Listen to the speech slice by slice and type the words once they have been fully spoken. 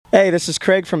Hey, this is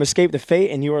Craig from Escape the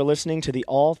Fate, and you are listening to the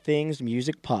All Things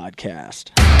Music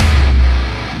Podcast.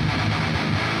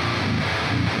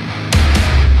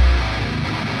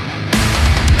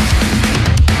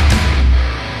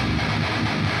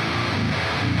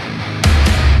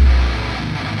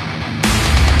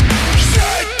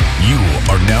 You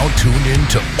are now tuned in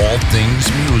to All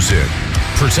Things Music,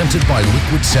 presented by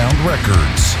Liquid Sound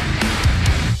Records.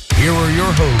 Here are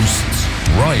your hosts,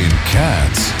 Ryan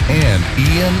Katz and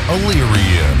Ian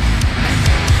Illyrian.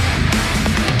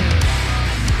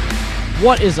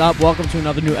 What is up? Welcome to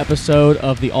another new episode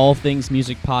of the All Things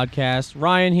Music Podcast.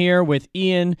 Ryan here with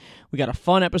Ian. We got a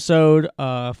fun episode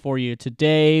for you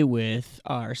today with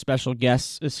our special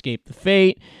guests, Escape the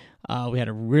Fate. We had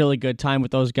a really good time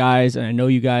with those guys, and I know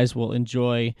you guys will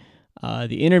enjoy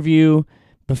the interview.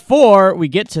 Before we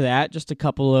get to that, just a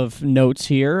couple of notes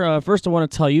here. First, I want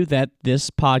to tell you that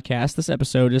this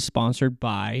episode is sponsored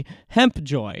by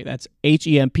HempJoy. That's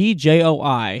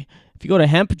HEMPJOI. If you go to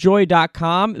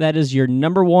hempjoy.com, that is your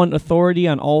number one authority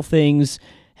on all things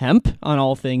hemp, on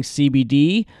all things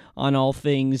CBD, on all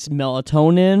things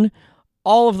melatonin,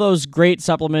 all of those great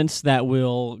supplements that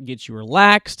will get you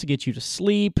relaxed, get you to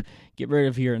sleep, get rid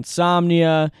of your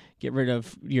insomnia, get rid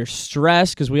of your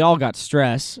stress, because we all got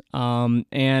stress.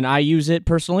 And I use it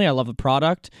personally. I love the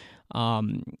product.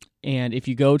 And if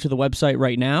you go to the website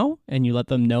right now and you let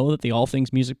them know that the All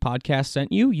Things Music Podcast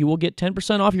sent you, you will get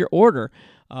 10% off your order.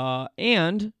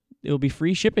 And it will be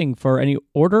free shipping for any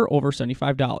order over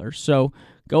 $75. So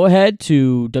go ahead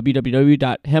to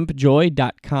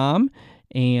www.hempjoy.com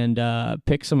and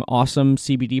pick some awesome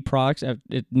CBD products.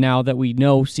 Now that we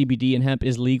know CBD and hemp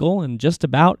is legal in just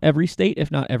about every state,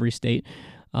 if not every state.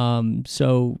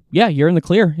 So, yeah, you're in the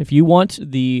clear. If you want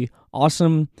the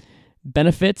awesome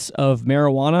benefits of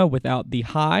marijuana without the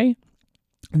high,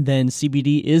 then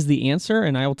CBD is the answer.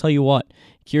 And I will tell you what,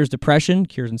 cures depression,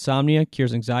 cures insomnia,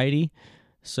 cures anxiety.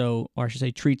 So, or I should say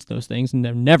treats those things, and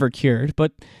they're never cured,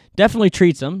 but definitely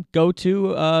treats them. Go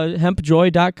to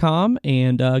hempjoy.com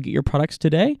and get your products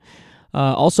today.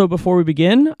 Also, before we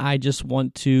begin, I just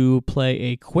want to play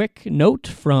a quick note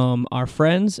from our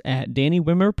friends at Danny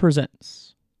Wimmer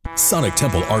Presents. Sonic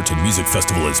Temple Art and Music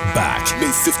Festival is back, May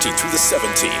 15th through the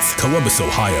 17th, Columbus,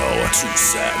 Ohio. 2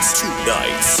 sets, 2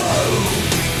 nights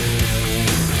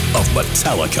of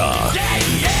Metallica.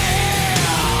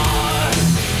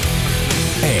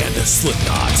 And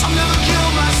Slipknot. I'll never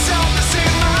kill myself to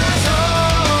save my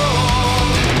soul.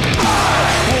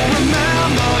 I will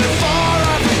remember before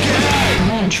I forget.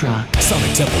 Mantra.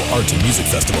 Sonic Temple Art and Music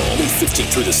Festival, May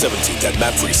 15th through the 17th at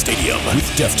MAPFRE Stadium with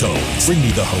Deftones, Bring Me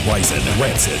the Horizon,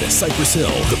 Rancid, Cypress Hill,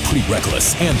 The Pretty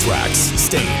Reckless, Anthrax,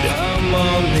 Stained, I'm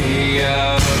on the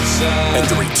outside. And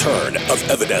the return of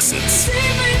Evanescence.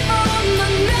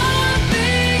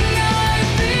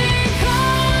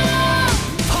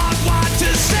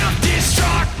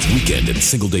 Weekend and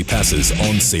single-day passes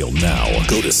on sale now.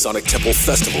 Go to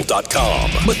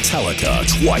sonictemplefestival.com.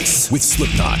 Metallica twice with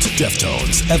Slipknot,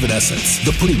 Deftones, Evanescence,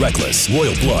 The Pretty Reckless,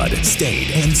 Royal Blood, Stained,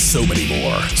 and so many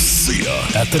more. See ya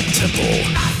at the Temple.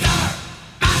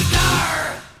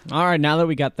 All right, now that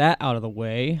we got that out of the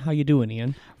way, how you doing,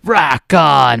 Ian? Rock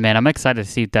on, man. I'm excited to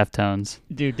see Deftones.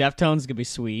 Dude, Deftones is going to be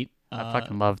sweet. I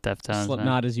fucking love Deftones.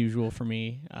 Slipknot as usual for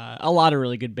me. A lot of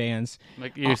really good bands.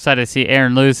 Like, you excited to see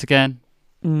Aaron Lewis again?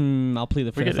 I'll plead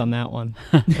the fifth on that one.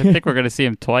 I think we're going to see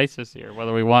him twice this year,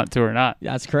 whether we want to or not.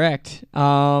 That's correct.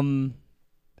 I'm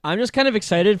just kind of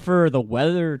excited for the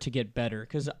weather to get better,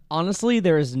 because honestly,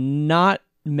 there is not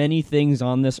many things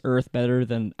on this earth better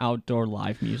than outdoor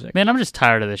live music. Man, I'm just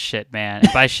tired of this shit, man.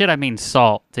 And by shit, I mean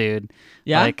salt, dude.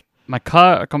 Yeah? Like, my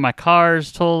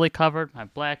car's totally covered. My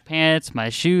black pants, my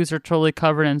shoes are totally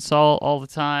covered in salt all the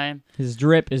time. His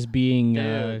drip is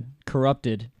being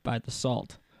corrupted by the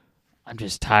salt. I'm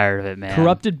just tired of it, man.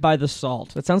 Corrupted by the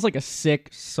Salt. That sounds like a sick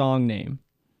song name.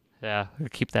 Yeah, we'll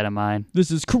keep that in mind.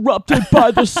 This is Corrupted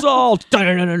by the Salt.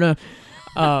 Yeah,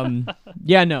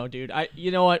 no, dude.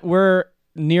 You know what? We're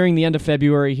nearing the end of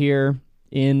February here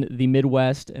in the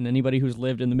Midwest, and anybody who's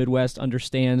lived in the Midwest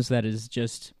understands that is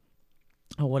just,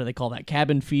 what do they call that?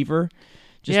 Cabin fever.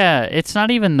 Yeah, it's not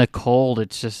even the cold.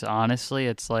 It's just, honestly,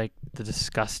 it's like the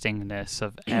disgustingness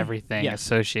of everything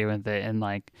associated with it, and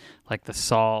like the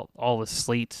salt, all the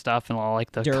sleet stuff, and all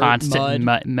like the dirt,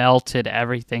 constant melted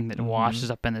everything that washes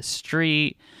up in the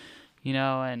street, you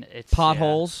know, and it's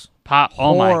potholes.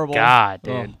 Oh my god,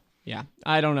 dude. Oh, yeah,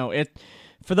 I don't know.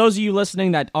 For those of you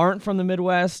listening that aren't from the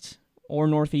Midwest or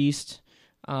Northeast,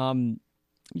 you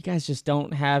guys just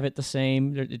don't have it the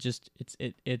same.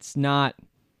 It's not.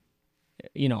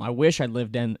 I wish I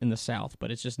lived in the South,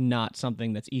 but it's just not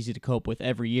something that's easy to cope with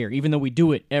every year. Even though we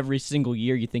do it every single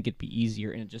year, you think it'd be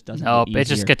easier, and it just doesn't. Nope, get easier. it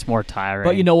just gets more tiring.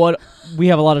 But you know what? We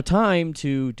have a lot of time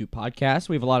to do podcasts.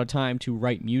 We have a lot of time to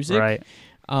write music. Right.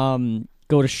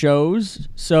 Go to shows.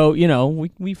 So,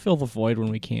 we fill the void when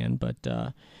we can.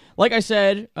 But like I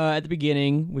said at the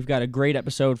beginning, we've got a great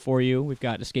episode for you. We've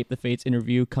got Escape the Fates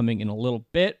interview coming in a little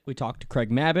bit. We talked to Craig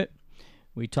Mabbitt.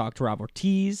 We talked to Rob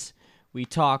Ortiz. We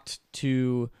talked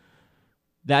to...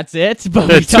 That's it. But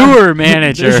the tour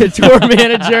manager. The tour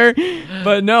manager.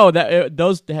 But no,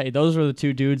 those were the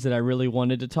two dudes that I really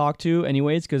wanted to talk to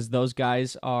anyways, because those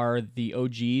guys are the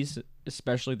OGs,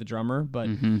 especially the drummer, but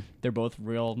they're both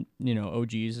real,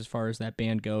 OGs as far as that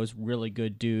band goes. Really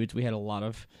good dudes. We had a lot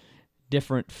of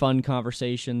different fun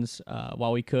conversations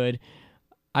while we could.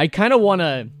 I kind of want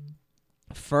to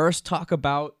first talk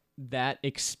about that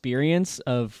experience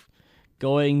of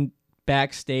going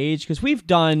backstage, because we've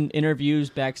done interviews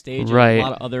backstage at a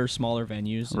lot of other smaller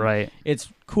venues. Right. It's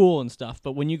cool and stuff,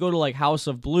 but when you go to like House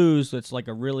of Blues, that's like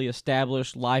a really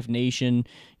established Live Nation,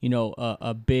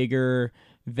 a bigger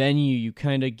venue, you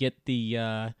kind of get the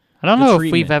I don't know treatment.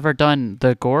 If we've ever done the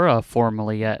Agora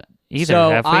formally yet either.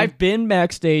 So have we? I've been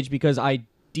backstage because I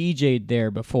DJ'd there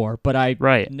before, but I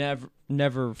never.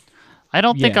 I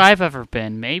don't think I've ever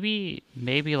been. Maybe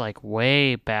like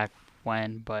way back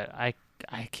when, but I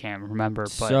can't remember.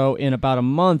 But so in about a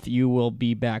month, you will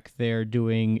be back there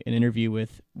doing an interview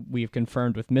with. We've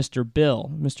confirmed with Mr. Bill.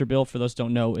 Mr. Bill, for those who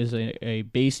don't know, is a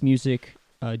bass music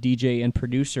DJ and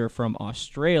producer from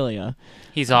Australia.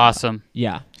 He's awesome.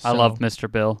 Yeah, I love Mr.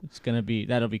 Bill.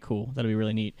 That'll be cool. That'll be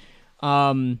really neat.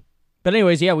 But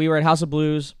anyways, we were at House of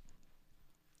Blues.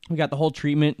 We got the whole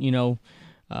treatment.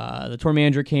 The tour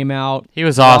manager came out. He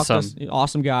was awesome.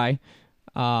 Awesome guy.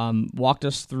 Walked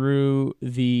us through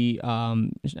the,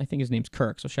 I think his name's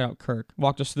Kirk, so shout out Kirk.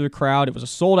 Walked us through the crowd. It was a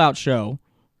sold-out show.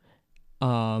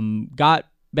 Got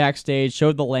backstage,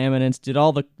 showed the laminates, did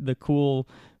all the cool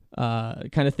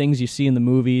kind of things you see in the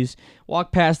movies.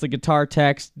 Walked past the guitar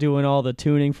techs doing all the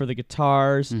tuning for the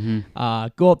guitars.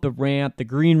 Go up the ramp. The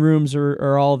green rooms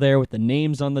are all there with the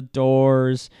names on the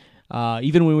doors.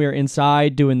 Even when we were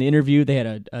inside doing the interview, they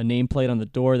had a nameplate on the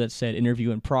door that said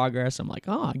 "Interview in Progress." I'm like,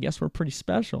 I guess we're pretty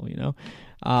special,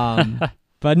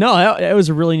 But no, it was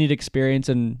a really neat experience,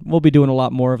 and we'll be doing a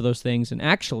lot more of those things. And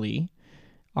actually,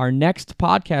 our next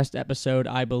podcast episode,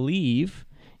 I believe,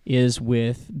 is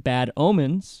with Bad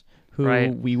Omens, who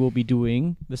we will be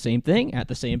doing the same thing at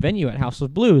the same venue at House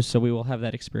of Blues. So we will have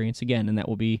that experience again, and that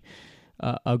will be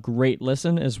a great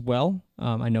listen as well.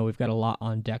 I know we've got a lot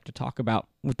on deck to talk about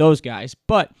with those guys,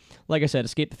 but like I said,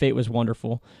 Escape the Fate was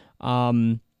wonderful.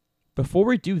 Before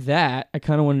we do that, I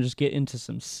kind of want to just get into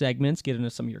some segments, get into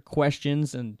some of your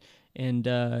questions, and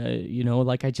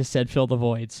like I just said, fill the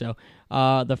void. So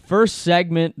the first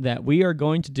segment that we are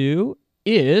going to do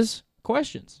is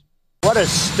questions. What a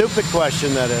stupid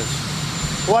question that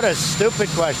is. What a stupid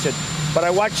question. But I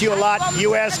watch you a lot.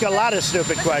 You ask a lot of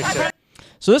stupid questions.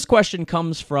 So this question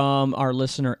comes from our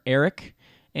listener, Eric,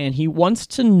 and he wants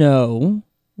to know,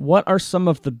 what are some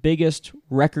of the biggest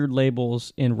record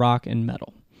labels in rock and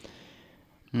metal?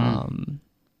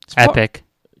 Epic.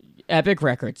 Epic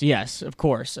Records, yes, of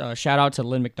course. Shout out to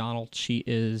Lynn McDonald. She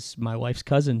is my wife's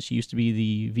cousin. She used to be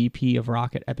the VP of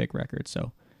rock at Epic Records,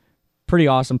 so pretty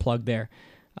awesome plug there.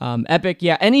 Epic,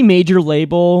 any major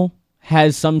label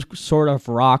has some sort of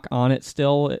rock on it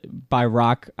still. By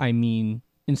rock, I mean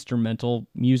instrumental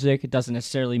music. It doesn't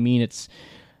necessarily mean it's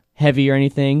heavy or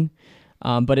anything.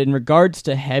 But in regards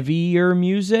to heavier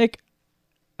music,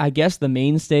 I guess the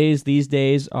mainstays these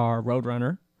days are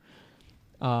Roadrunner.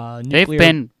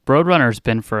 Roadrunner's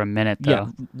been for a minute though. Yeah,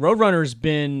 Roadrunner's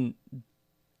been.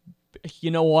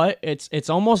 You know what? It's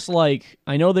almost like,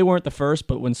 I know they weren't the first,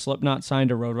 but when Slipknot signed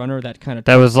to Roadrunner,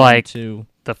 that was like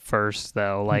the first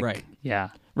though. Like,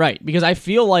 right. Because I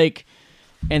feel like,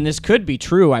 and this could be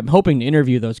true, I'm hoping to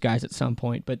interview those guys at some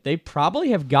point, but they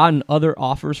probably have gotten other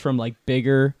offers from like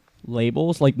bigger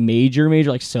labels, like major,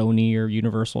 like Sony or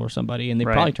Universal or somebody, and they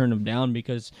probably turned them down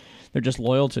because they're just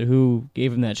loyal to who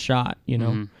gave them that shot,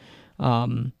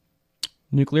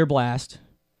 Nuclear Blast,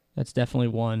 that's definitely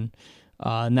one.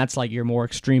 And that's like your more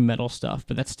extreme metal stuff,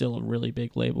 but that's still a really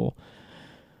big label.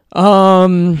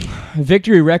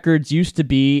 Victory Records used to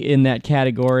be in that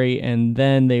category, and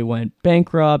then they went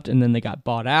bankrupt, and then they got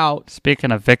bought out.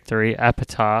 Speaking of Victory,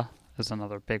 Epitaph is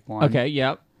another big one. Okay,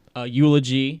 yep.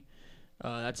 Eulogy,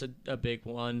 that's a big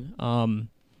one.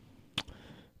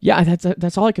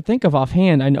 That's all I could think of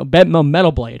offhand. I know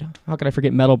Metal Blade. How could I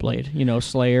forget Metal Blade?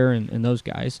 Slayer and those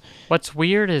guys. What's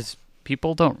weird is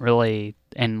people don't really,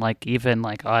 and like even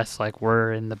like us, like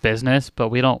we're in the business, but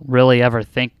we don't really ever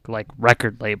think like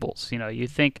record labels. You know, you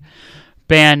think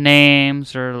band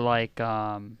names or like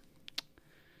I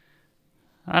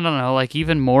don't know, like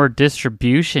even more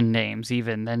distribution names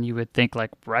even than you would think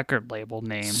like record label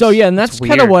names. So yeah, and that's It's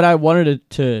kind of weird. what I wanted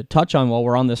to touch on while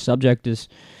we're on this subject is,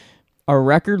 are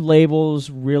record labels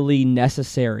really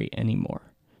necessary anymore?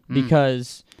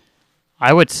 Because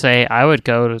I would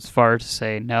go as far as to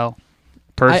say no,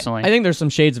 personally. I think there's some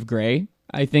shades of gray.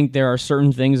 I think there are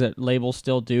certain things that labels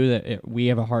still do that we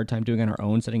have a hard time doing on our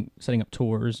own, setting up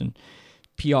tours and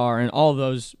PR and all of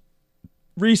those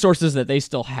resources that they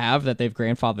still have that they've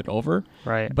grandfathered over.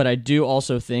 Right. But I do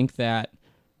also think that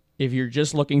if you're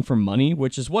just looking for money,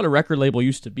 which is what a record label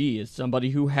used to be, is somebody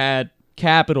who had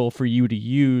capital for you to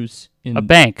use in A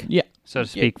bank, yeah, so to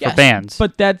speak, yes. for bands.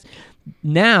 But that's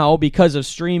now, because of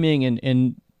streaming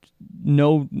and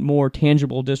no more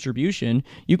tangible distribution,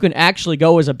 you can actually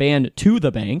go as a band to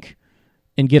the bank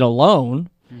and get a loan.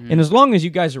 And as long as you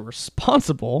guys are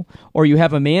responsible, or you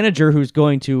have a manager who's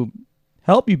going to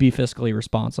help you be fiscally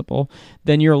responsible,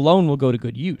 then your loan will go to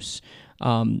good use.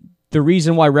 The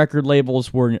reason why record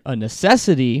labels were a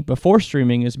necessity before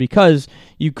streaming is because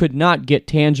you could not get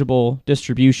tangible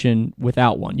distribution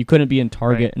without one. You couldn't be in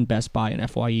Target Right. and Best Buy and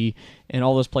FYE and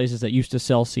all those places that used to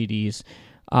sell CDs.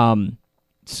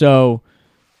 So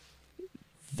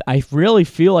I really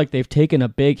feel like they've taken a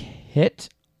big hit,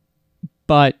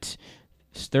 but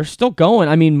they're still going.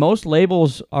 I mean, most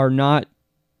labels are not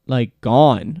like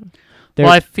gone. They're,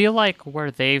 Well, I feel like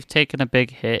where they've taken a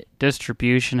big hit,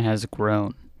 distribution has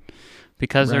grown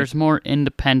because Right. there's more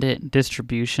independent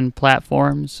distribution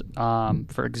platforms.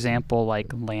 For example,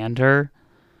 like Lander.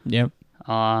 yeah.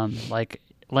 Like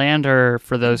Lander,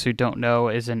 for those who don't know,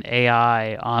 is an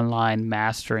AI online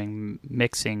mastering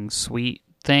mixing suite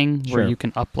thing where Sure. you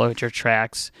can upload your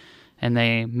tracks and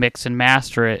they mix and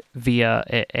master it via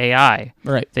AI.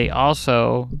 Right. They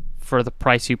also, for the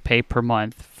price you pay per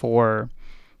month for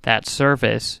that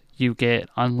service, you get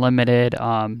unlimited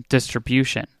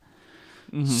distribution.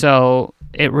 So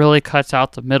it really cuts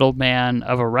out the middleman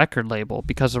of a record label,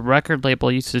 because a record label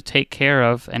used to take care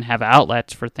of and have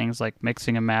outlets for things like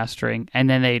mixing and mastering, and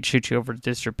then they'd shoot you over to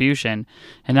distribution.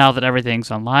 And now that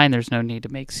everything's online, there's no need to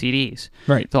make CDs.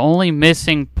 Right. The only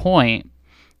missing point,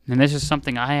 and this is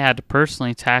something I had to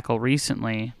personally tackle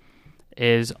recently,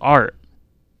 is artwork.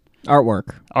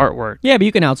 Yeah, but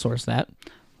you can outsource that.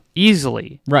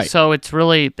 Easily. Right. So it's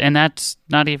really, and that's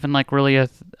not even like really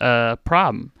a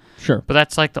problem. Sure. But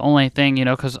that's like the only thing, you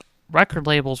know, because record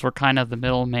labels were kind of the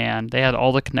middleman. They had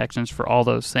all the connections for all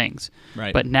those things.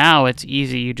 Right. But now it's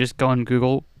easy. You just go on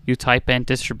Google, you type in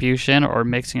distribution or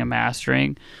mixing and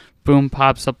mastering, boom,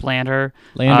 pops up Lander,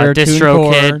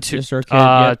 DistroKid,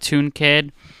 DistroKid, TuneKid.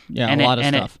 yeah, and a lot of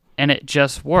and stuff. And it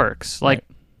just works. Like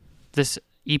this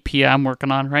EP I'm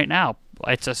working on right now.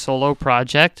 It's a solo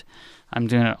project. I'm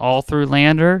doing it all through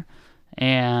Lander,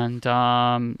 and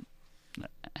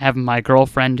having my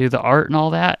girlfriend do the art and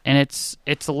all that, and it's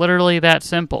literally that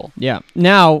simple. Yeah.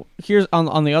 Now, here's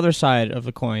on the other side of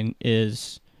the coin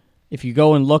is if you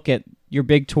go and look at your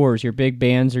big tours, your big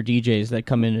bands or DJs that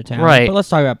come into town. Right. But let's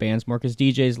talk about bands more, because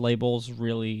DJs, labels,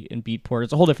 really, and Beatport,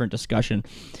 it's a whole different discussion.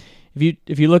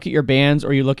 If you look at your bands,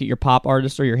 or you look at your pop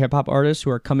artists or your hip hop artists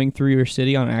who are coming through your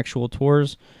city on actual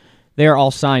tours, they are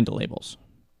all signed to labels.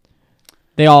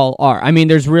 They all are. I mean,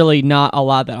 there's really not a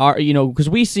lot that are, you know, because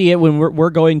we see it when we're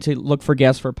going to look for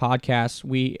guests for podcasts.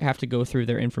 We have to go through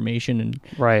their information and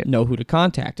Right. know who to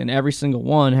contact, and every single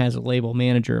one has a label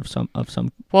manager of some.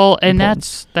 Well, and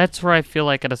importance. that's where I feel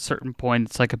like at a certain point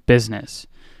it's like a business.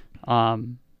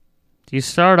 You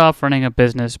start off running a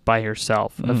business by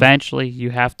yourself. Eventually,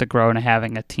 you have to grow into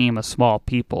having a team of small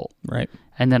people. Right.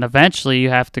 And then eventually you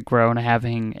have to grow into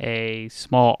having a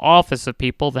small office of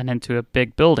people, then into a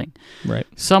big building. Right.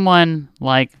 Someone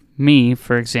like me,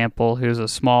 for example, who's a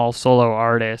small solo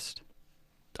artist,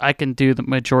 I can do the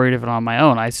majority of it on my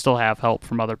own. I still have help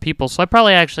from other people. So I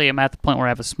probably actually am at the point where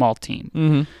I have a small team.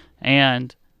 Mm-hmm.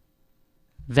 And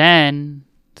then,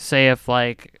 say if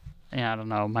like, I don't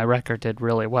know, my record did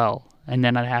really well, and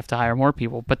then I'd have to hire more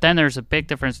people. But then there's a big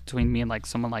difference between me and like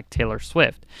someone like Taylor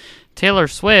Swift. Taylor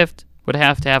Swift would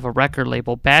have to have a record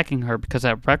label backing her, because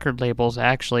that record label is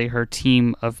actually her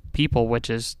team of people, which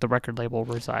is the record label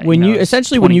reside. When you it's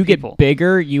essentially 20 when you people. get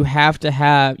bigger, you have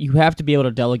to be able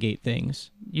to delegate things.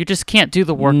 You just can't do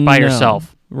the work by No.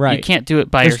 yourself. Right. You can't do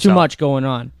it by There's yourself. too much going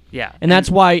on. Yeah. And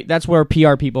that's where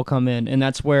PR people come in, and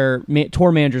that's where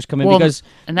tour managers come in, Well, because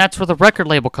and that's where the record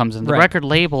label comes in. The Right. record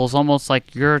label is almost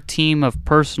like your team of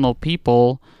personal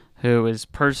people who is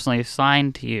personally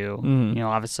assigned to you, you know,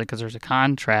 obviously because there's a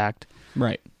contract,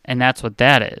 Right. and that's what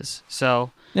that is.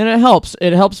 So, And it helps.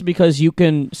 It helps because you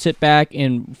can sit back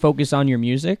and focus on your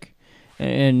music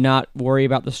and not worry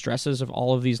about the stresses of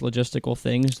all of these logistical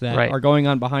things that Right. are going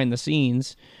on behind the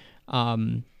scenes.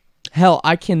 Hell,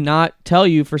 I cannot tell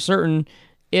you for certain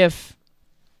if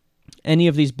any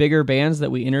of these bigger bands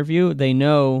that we interview, they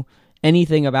know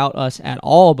anything about us at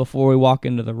all before we walk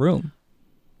into the room.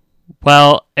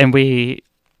 well, and we,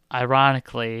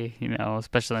 ironically, you know,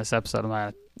 especially in this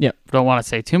episode, Yep. don't want to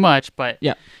say too much, but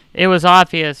Yep. it was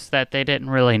obvious that they didn't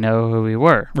really know who we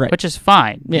were, Right. which is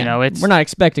fine. Yeah, You know, it's we're not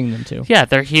expecting them to. Yeah,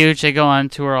 they're huge. They go on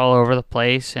tour all over the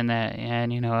place,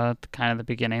 and you know, at kind of the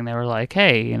beginning, they were like,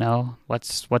 "Hey, you know,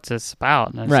 what's this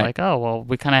about?" And it's Right. like, "Oh, well,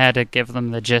 we kind of had to give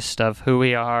them the gist of who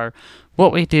we are,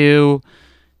 what we do,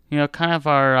 you know, kind of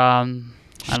our I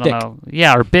don't Shtick. know,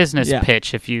 yeah, our business Yeah.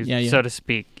 pitch, if you Yeah. so to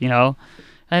speak, you know."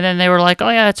 And then they were like, "Oh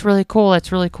yeah, that's really cool. That's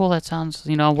really cool. That sounds,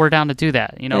 you know, we're down to do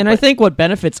that." You know, And I think what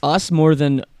benefits us more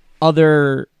than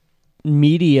other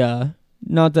media,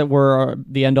 not that we're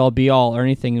the end-all be-all or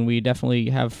anything, and we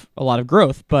definitely have a lot of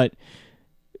growth, but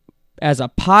as a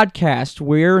podcast,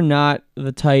 we're not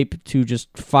the type to just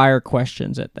fire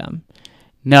questions at them.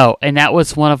 no, and that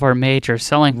was one of our major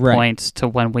selling Right. points to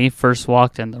when we first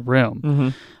walked in the room. Mm-hmm.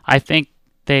 I think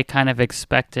they kind of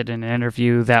expected an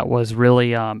interview that was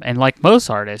really, and like most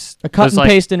artists, A cut was and like,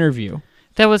 paste interview.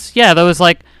 that was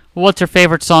like, what's your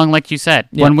favorite song? Like you said,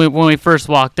 Yeah. when we first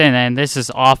walked in, and this is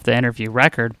off the interview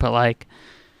record, but like,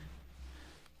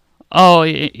 oh,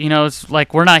 you know, it's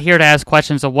like we're not here to ask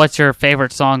questions of what's your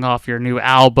favorite song off your new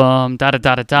album, da da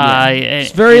da da da.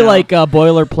 It's very like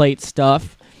boilerplate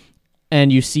stuff,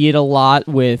 and you see it a lot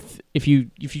with if you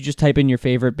just type in your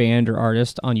favorite band or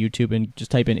artist on YouTube and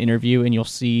just type in interview, and you'll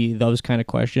see those kind of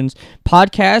questions.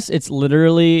 Podcasts, it's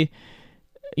literally,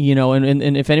 you know,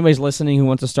 and if anybody's listening who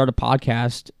wants to start a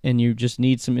podcast and you just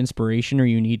need some inspiration or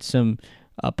you need some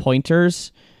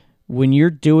pointers, when you're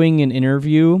doing an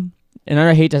interview. And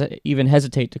I hate to even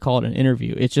hesitate to call it an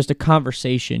interview. It's just a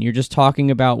conversation. You're just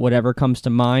talking about whatever comes to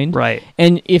mind. Right.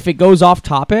 And if it goes off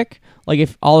topic, like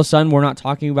if all of a sudden we're not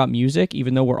talking about music,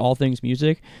 even though we're all things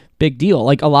music, big deal.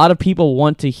 Like a lot of people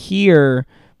want to hear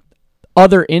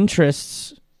other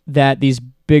interests that these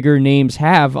bigger names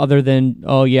have other than,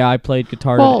 oh yeah, I played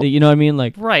guitar. Well, you know what I mean?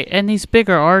 Like, Right, and these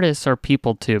bigger artists are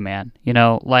people too, man. You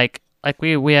know, like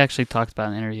we actually talked about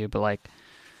in an interview, but like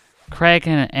Craig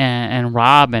and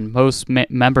Rob and most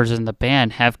members in the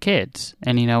band have kids,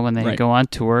 and you know when they Right. go on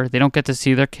tour, they don't get to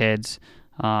see their kids.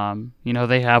 You know,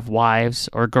 they have wives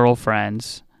or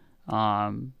girlfriends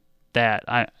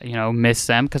that miss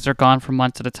them because they're gone for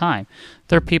months at a time.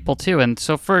 They're people too, and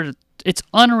so it's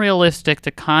unrealistic to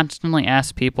constantly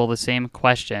ask people the same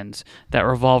questions that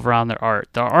revolve around their art.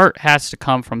 Their art has to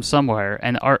come from somewhere,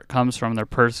 and the art comes from their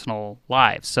personal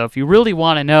lives. So if you really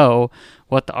want to know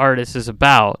what the artist is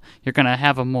about, you're going to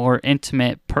have a more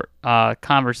intimate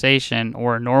conversation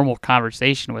or a normal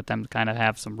conversation with them to kind of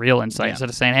have some real insight Yeah. instead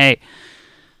of saying, hey,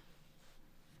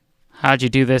 how'd you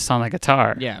do this on the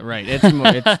guitar? yeah, right.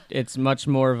 It's much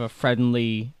more of a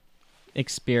friendly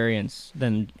experience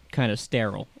than kind of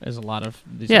sterile as a lot of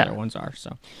these Yeah. other ones are.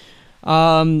 So,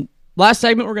 last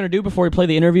segment we're going to do before we play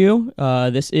the interview.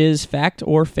 This is Fact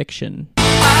or Fiction.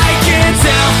 I can't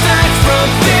tell fact from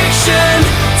fiction.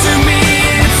 To me,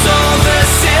 it's all the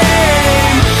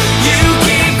same. You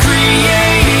keep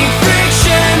creating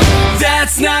friction.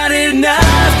 That's not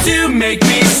enough to make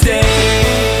me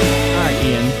stay. All right,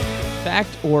 Ian. Fact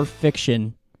or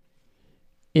fiction?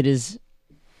 It is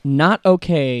not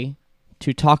okay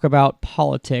to talk about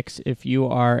politics if you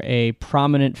are a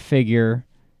prominent figure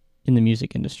in the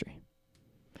music industry.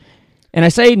 And I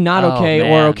say not Oh, okay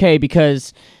man. or okay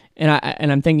because, and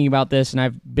I'm thinking about this, and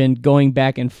I've been going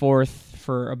back and forth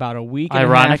for about a week.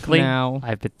 Ironically, and a half now.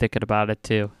 I've been thinking about it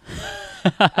too.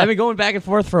 I've been going back and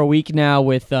forth for a week now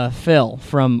with Phil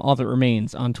from All That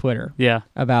Remains on Twitter Yeah.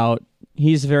 about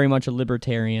he's very much a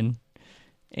libertarian,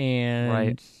 and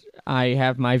Right. I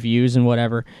have my views and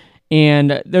whatever.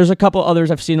 And there's a couple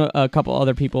others. I've seen a couple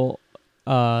other people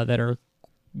that are,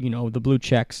 you know, the blue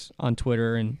checks on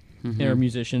Twitter, and they're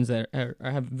musicians that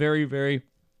have very, very,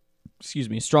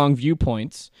 strong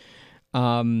viewpoints.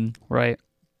 Right.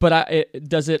 But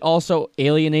does it also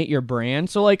alienate your brand?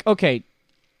 So, like, okay,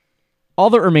 All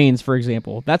That Remains, for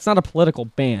example, that's not a political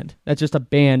band. That's just a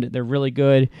band. They're really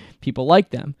good. People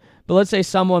like them. But let's say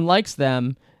someone likes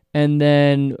them, and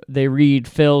then they read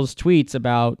Phil's tweets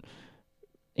about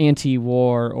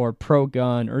anti-war or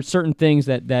pro-gun or certain things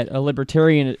that a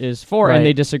libertarian is for, Right. and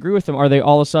they disagree with them. Are they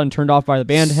all of a sudden turned off by the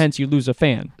band? Hence, you lose a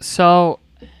fan. So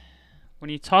when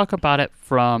you talk about it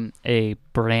from a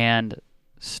brand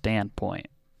standpoint,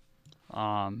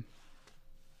 I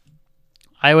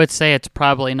would say it's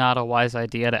probably not a wise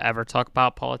idea to ever talk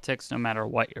about politics, no matter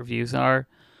what your views are,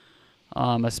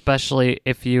 especially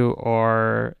if you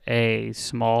are a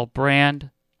small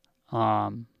brand,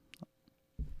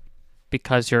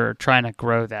 because you're trying to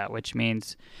grow that, which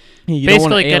means You don't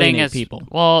wanna basically getting alienate as people.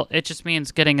 well. It just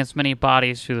means getting as many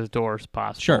bodies through the door as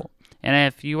possible. Sure. And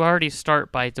if you already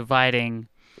start by dividing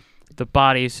the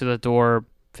bodies to the door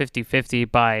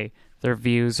 50-50 by their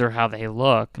views or how they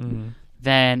look,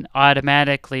 then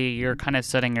automatically you're kind of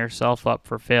setting yourself up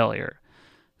for failure.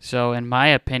 So in my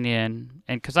opinion,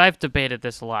 and because I've debated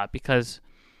this a lot, because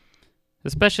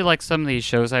especially like some of these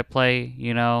shows I play,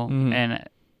 and,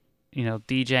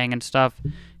 DJing and stuff,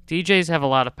 DJs have a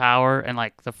lot of power, and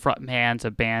like the frontmans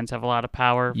of bands have a lot of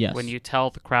power. Yes. When you tell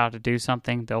the crowd to do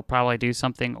something, they'll probably do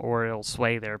something, or it'll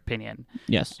sway their opinion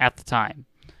Yes. at the time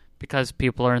because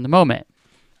people are in the moment.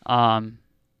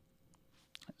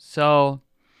 So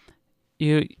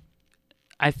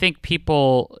I think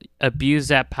people abuse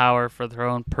that power for their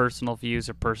own personal views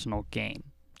or personal gain,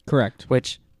 Correct.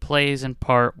 which plays in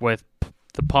part with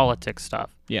the politics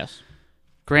stuff. Yes.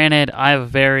 Granted, I have a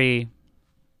very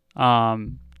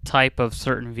type of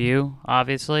certain view,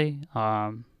 obviously.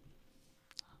 I'm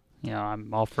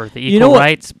all for the equal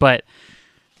rights, but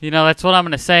that's what I'm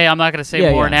going to say. I'm not going to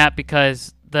say more than that,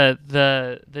 because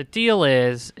the deal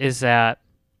is that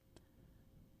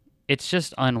it's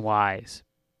just unwise,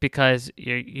 because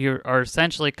you are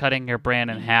essentially cutting your brand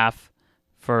in half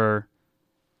for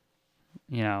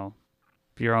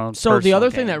your own. So the other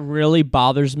thing gain. that really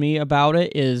bothers me about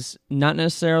it is not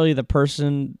necessarily the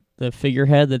person, the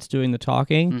figurehead that's doing the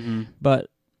talking, but,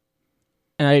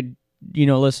 and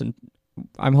listen,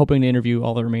 I'm hoping to interview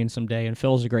All That Remains someday, and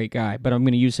Phil's a great guy, but I'm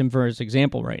going to use him for his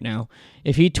example right now.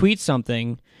 If he tweets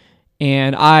something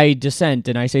and I dissent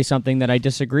and I say something that I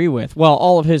disagree with, well,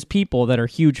 all of his people that are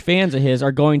huge fans of his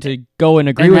are going to go and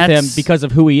agree with him because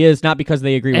of who he is, not because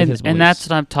they agree with his beliefs. And that's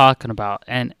what I'm talking about.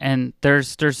 And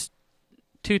there's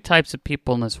two types of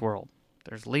people in this world.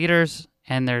 There's leaders,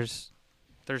 and there's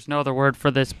no other word for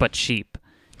this but sheep.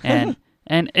 And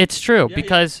and it's true,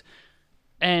 because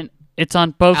and it's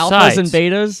on both sides. Alphas and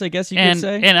betas, I guess you could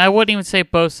say. And I wouldn't even say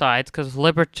both sides, because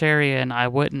libertarian, I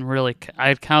wouldn't really.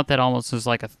 I'd count that almost as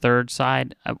like a third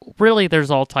side. Really, there's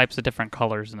all types of different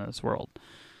colors in this world,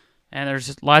 and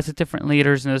there's lots of different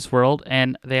leaders in this world,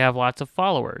 and they have lots of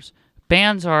followers.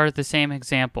 Bands are the same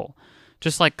example,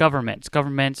 just like governments.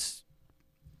 Governments,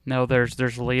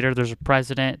 there's a leader, there's a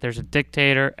president, there's a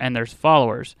dictator, and there's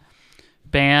followers.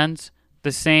 Bands,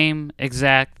 the same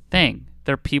exact thing.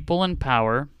 They're people in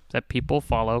power that people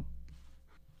follow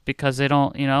because they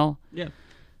don't, Yeah.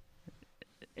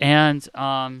 And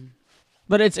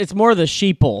But it's more the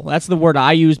sheeple. That's the word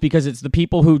I use, because it's the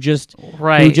people who just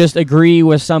Right. who just agree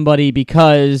with somebody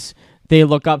because they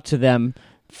look up to them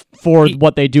for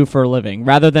what they do for a living,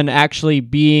 rather than actually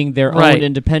being their Right. own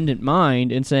independent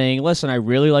mind and saying, listen, I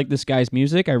really like this guy's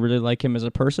music, I really like him as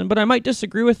a person, but I might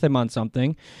disagree with him on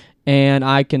something, and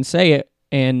I can say it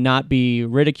and not be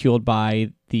ridiculed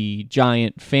by the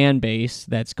giant fan base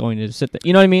that's going to sit there.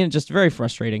 You know what I mean? It's just very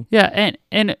frustrating. Yeah,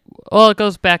 and it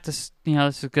goes back to, this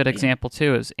is a good example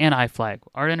too, is Anti-Flag.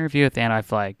 Our interview with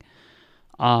Anti-Flag.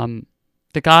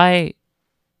 The guy,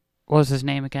 what was his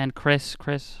name again? Chris,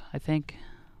 I think.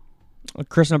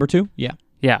 Chris number 2? Yeah.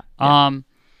 Yeah.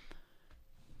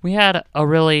 We had a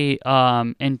really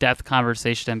in-depth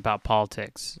conversation about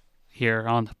politics here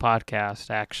on the podcast,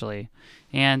 actually.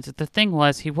 And the thing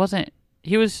was, he wasn't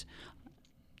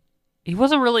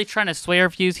really trying to sway our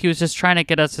views. He was just trying to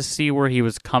get us to see where he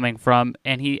was coming from.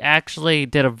 And he actually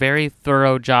did a very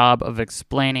thorough job of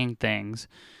explaining things,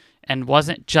 and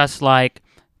wasn't just like,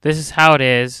 this is how it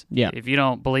is. Yeah. If you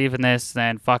don't believe in this,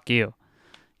 then fuck you.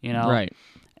 Right.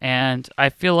 And I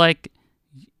feel like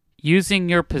using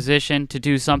your position to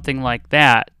do something like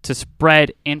that, to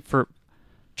spread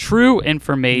true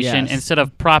information Yes. instead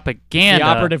of propaganda, The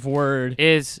operative word.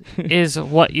 is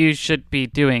what you should be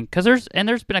doing. Because there's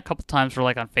been a couple times where,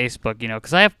 like, on Facebook,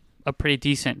 because I have a pretty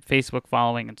decent Facebook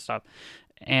following and stuff,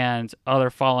 and other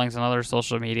followings on other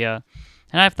social media,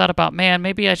 and I've thought about, man,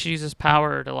 maybe I should use this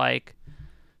power to, like,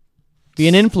 Be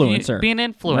an influencer. Be an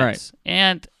influence. Right.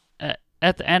 And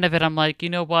at the end of it, I'm like,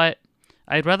 you know what?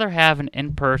 I'd rather have an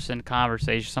in-person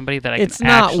conversation, somebody that I It's can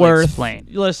not actually worth. explain.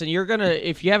 Listen,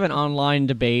 if you have an online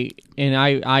debate, and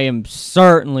I am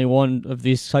certainly one of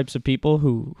these types of people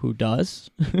who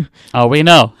does. Oh, we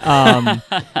know.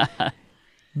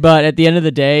 But at the end of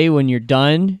the day, when you're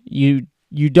done,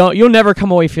 you'll never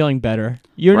come away feeling better.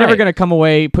 You're never Right. going to come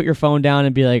away, put your phone down,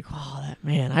 and be like, oh,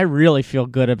 Man, I really feel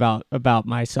good about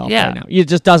myself Yeah. right now. It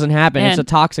just doesn't happen. It's a And-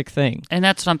 toxic thing. And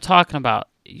that's what I'm talking about.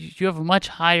 You have a much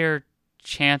higher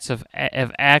chance of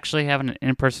actually having an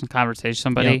in-person conversation with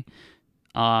somebody,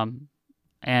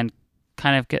 and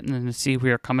kind of getting them to see where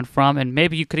you're coming from, and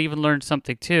maybe you could even learn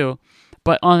something too.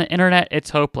 But on the internet,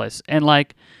 it's hopeless, and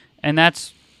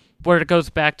that's where it goes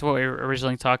back to what we were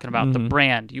originally talking about, the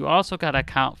brand. You also got to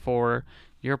account for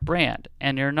your brand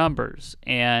and your numbers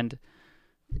and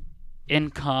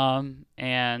income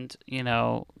and,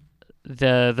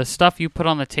 the stuff you put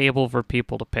on the table for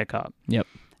people to pick up. Yep.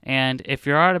 And if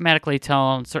you're automatically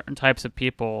telling certain types of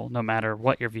people, no matter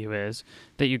what your view is,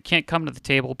 that you can't come to the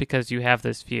table because you have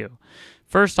this view,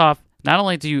 first off, not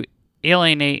only do you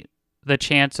alienate the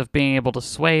chance of being able to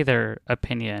sway their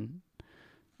opinion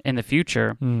in the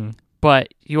future,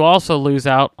 but you also lose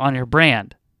out on your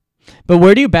brand. But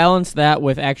where do you balance that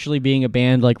with actually being a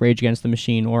band like Rage Against the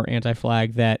Machine or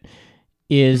Anti-Flag that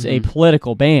is a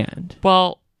political band?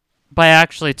 Well, by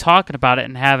actually talking about it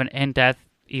and having in-depth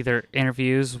either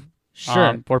interviews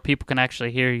where people can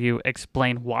actually hear you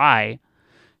explain why.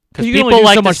 Because you can people only do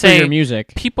like so to much say for your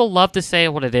music. People love to say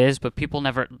what it is, but people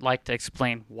never like to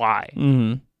explain why.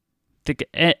 Mm-hmm.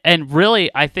 And really,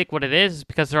 I think what it is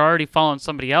because they're already following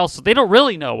somebody else, so they don't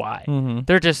really know why. Mm-hmm.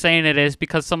 They're just saying it is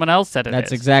because someone else said it is.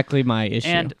 That's exactly my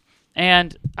issue.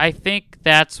 And I think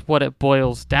that's what it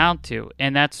boils down to.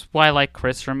 And that's why I like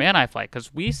Chris from Anti-Flag,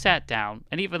 because we sat down,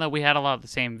 and even though we had a lot of the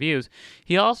same views,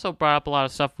 he also brought up a lot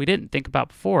of stuff we didn't think about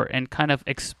before and kind of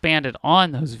expanded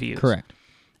on those views. Correct.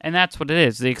 And that's what it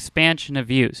is, the expansion of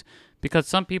views. Because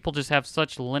some people just have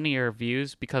such linear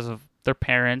views because of their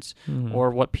parents or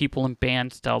what people in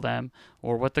bands tell them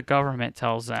or what the government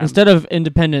tells them. Instead of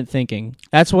independent thinking.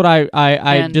 That's what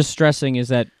I'm just stressing is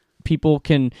that people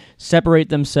can separate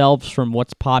themselves from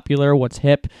what's popular, what's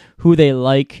hip, who they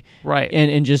like, right,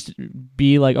 and just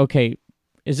be like, okay,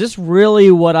 is this really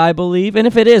what I believe? And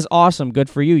if it is, awesome, good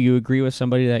for you. You agree with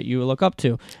somebody that you look up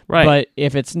to. Right. But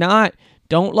if it's not,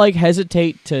 don't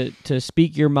hesitate to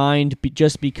speak your mind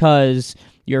just because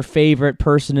your favorite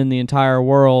person in the entire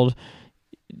world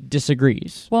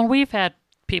disagrees. Well, we've had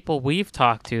people we've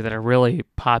talked to that are really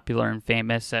popular and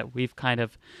famous that we've kind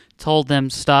of told them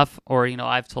stuff, or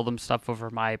I've told them stuff over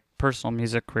my personal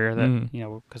music career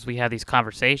that because we have these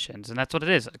conversations, and that's what it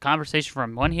is, a conversation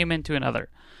from one human to another.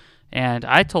 And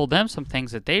I told them some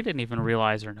things that they didn't even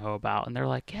realize or know about, and they're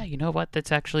like, yeah, you know what,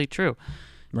 that's actually true.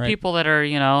 Right. People that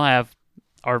are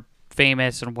are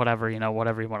famous and whatever you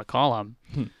want to call them.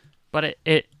 But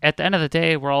it at the end of the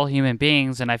day, we're all human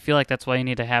beings, and I feel like that's why you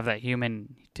need to have that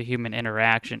human-to-human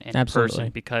interaction in person,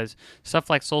 because stuff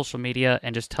like social media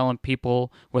and just telling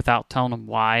people without telling them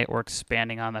why or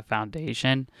expanding on the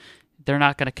foundation, they're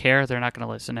not going to care. They're not going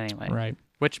to listen anyway. Right.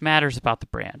 Which matters about the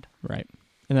brand. Right.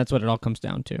 And that's what it all comes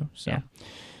down to. So. Yeah.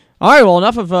 All right, well,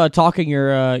 enough of talking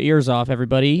your ears off,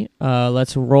 everybody.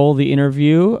 Let's roll the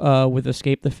interview with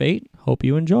Escape the Fate. Hope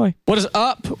you enjoy. What is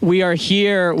up? We are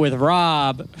here with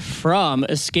Rob from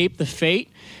Escape the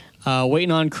Fate.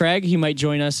 Waiting on Craig. He might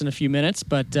join us in a few minutes,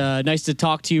 but nice to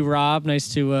talk to you, Rob.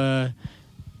 Nice to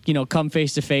come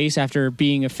face to face after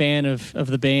being a fan of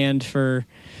the band for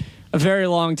a very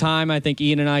long time. I think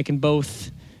Ian and I can both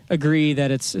agree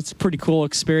that it's a pretty cool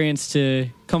experience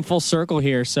to come full circle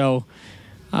here. So.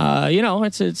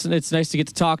 It's nice to get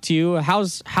to talk to you.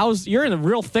 How's you're in the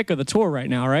real thick of the tour right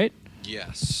now, right?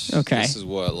 Yes. Okay. This is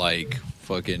what, like,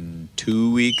 fucking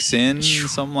 2 weeks in,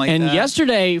 something like that. And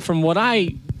yesterday, from what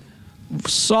I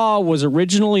saw, was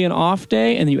originally an off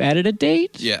day, and you added a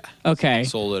date. Yeah. Okay.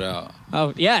 Sold it out.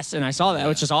 Oh yes, and I saw that,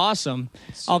 which is awesome.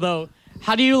 Although,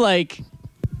 how do you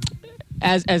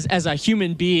as a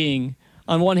human being?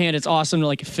 On one hand, it's awesome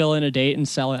to fill in a date and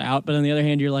sell it out, but on the other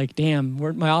hand, you're like, damn,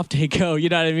 where'd my off day go? You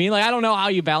know what I mean? I don't know how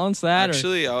you balance that.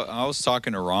 Actually, I was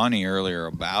talking to Ronnie earlier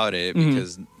about it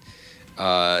because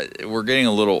we're getting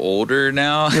a little older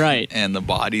now. Right. And the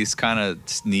body's kind of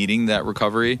needing that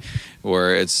recovery,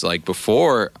 where it's like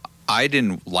before, I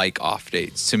didn't like off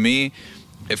dates. To me,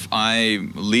 if I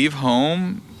leave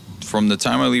home, from the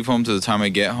time I leave home to the time I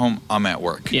get home, I'm at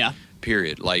work. Yeah.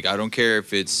 Period. I don't care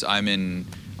if I'm in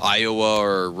Iowa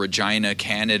or Regina,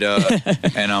 Canada,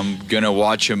 and I'm gonna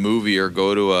watch a movie or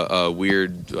go to a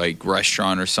weird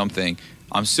restaurant or something.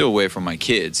 I'm still away from my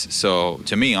kids, so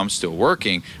to me, I'm still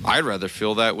working. I'd rather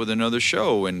fill that with another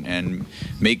show and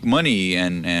make money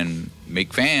and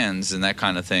make fans and that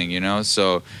kind of thing,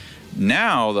 So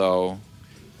now, though,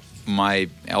 my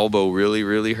elbow really,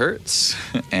 really hurts,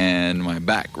 and my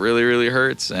back really, really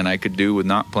hurts, and I could do with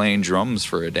not playing drums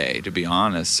for a day, to be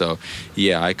honest. So,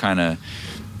 yeah, I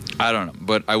don't know,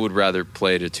 but I would rather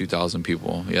play to 2,000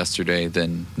 people yesterday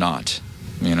than not.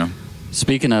 you know.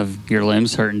 Speaking of your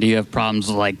limbs hurting, do you have problems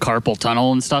with like carpal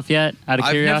tunnel and stuff yet? Out of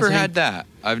curiosity?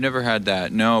 I've never had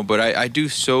that. No, but I do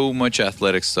so much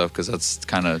athletic stuff because that's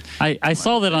kind of. I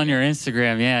saw that on your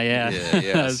Instagram.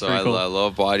 Yeah. So I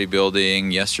love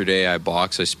bodybuilding. Yesterday I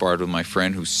boxed. I sparred with my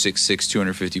friend who's 6'6",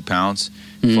 250 pounds.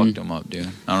 Fucked him up, dude.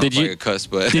 I don't know if I could cuss,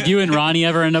 but did you and Ronnie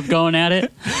ever end up going at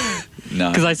it? No,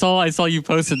 because I saw you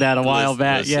posted that a while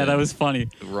back. Yeah, that was funny.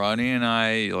 Ronnie and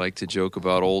I like to joke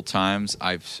about old times.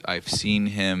 I've seen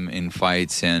him in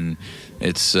fights, and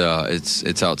it's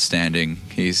outstanding.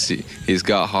 He's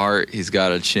got heart. He's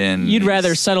got a chin. You'd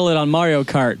rather settle it on Mario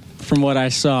Kart, from what I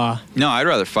saw. No, I'd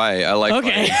rather fight. I like.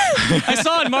 Okay, I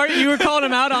saw it. Mario, you were calling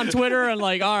him out on Twitter and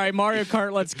like, all right, Mario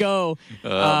Kart, let's go.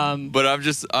 But I'm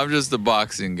just a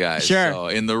boxing guy. Sure. So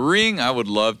in the ring, I would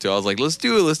love to. I was like, let's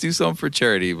do it. Let's do something for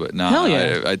charity. But no, hell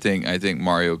yeah. I think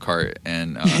Mario Kart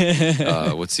and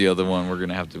what's the other one? We're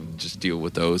gonna have to just deal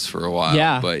with those for a while.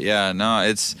 Yeah. But yeah, no,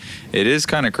 it is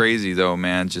kind of crazy though,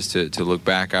 man. Just to look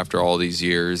back after all these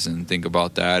years and think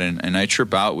about that, and I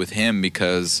trip out with him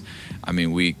because. I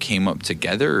mean, we came up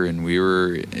together, and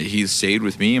he stayed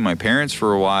with me and my parents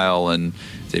for a while, and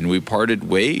then we parted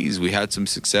ways. We had some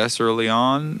success early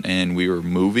on, and we were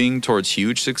moving towards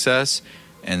huge success,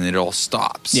 and it all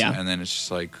stops. Yeah. And then it's just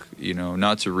like,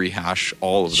 not to rehash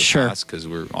all of the past, because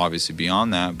we're obviously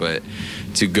beyond that, but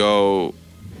to go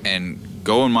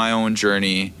on my own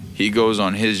journey, he goes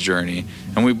on his journey,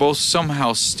 and we both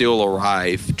somehow still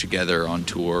arrive together on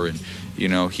tour, and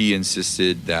he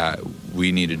insisted that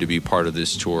we needed to be part of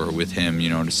this tour with him,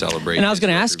 to celebrate. And I was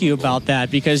going to ask you about that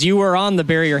because you were on the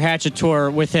Bury or Hatchet tour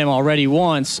with him already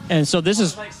once, and so this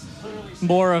is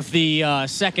more of the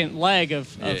second leg of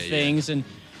things. And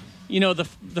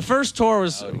the first tour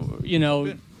was, come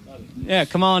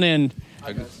on in.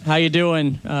 How you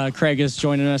doing? Craig is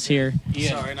joining us here.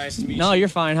 Sorry, nice to meet you. No, you're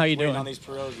fine. How you doing? On these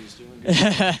pierogies, dude.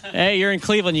 Hey, you're in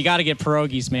Cleveland. You got to get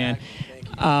pierogies, man.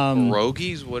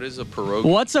 Pierogies? What is a pierogi?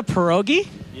 What's a pierogi?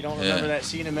 You don't remember that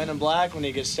scene in Men in Black when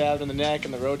he gets stabbed in the neck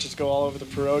and the roaches go all over the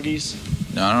pierogies?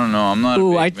 No, I don't know. I'm not.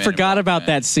 Ooh, I forgot about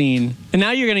that scene. And now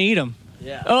you're gonna eat them.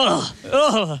 Yeah.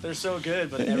 Ugh. They're so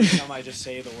good, but every time I just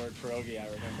say the word pierogi, I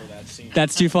remember that scene.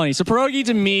 That's too funny. So pierogi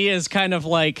to me is kind of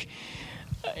like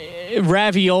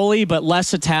ravioli, but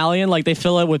less Italian. Like they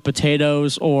fill it with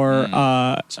potatoes or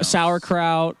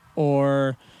sauerkraut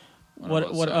or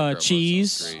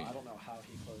cheese.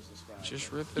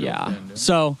 Just rip it Yeah. open, dude.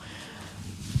 So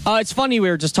it's funny. We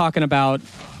were just talking about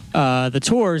the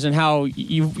tours and how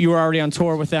you were already on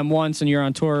tour with them once and you're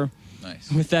on tour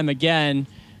with them again.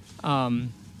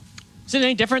 Is it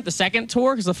any different the second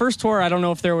tour? Because the first tour, I don't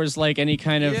know if there was like any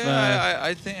kind of.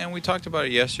 I think, and we talked about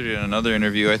it yesterday in another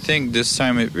interview. I think this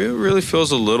time it really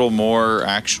feels a little more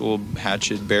actual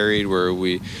Hatchet buried, where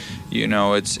we.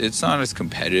 It's not as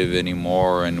competitive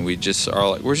anymore, and we just are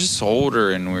like we're just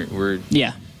older, and we're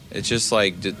It's just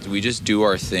like we just do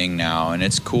our thing now, and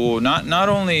it's cool. Not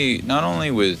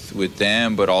only with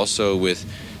them, but also with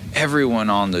everyone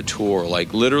on the tour.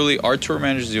 Like literally, our tour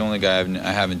manager is the only guy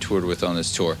I haven't toured with on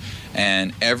this tour,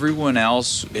 and everyone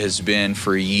else has been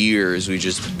for years. We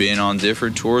just been on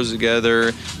different tours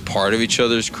together, part of each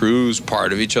other's crews,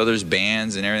 part of each other's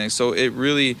bands, and everything. So it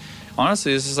really.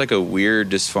 Honestly, this is like a weird,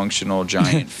 dysfunctional,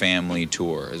 giant family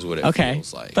tour is what it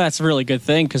feels like. That's a really good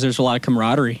thing because there's a lot of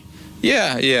camaraderie.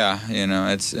 Yeah.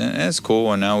 It's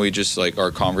cool. And now we just, like,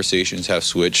 our conversations have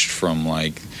switched from,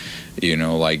 like,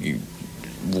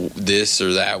 this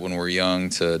or that when we're young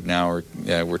to now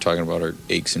we're talking about our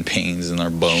aches and pains and our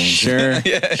bones. Sure.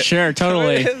 Sure,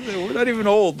 totally. We're not even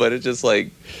old, but it's just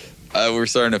like... we're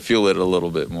starting to feel it a little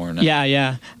bit more now.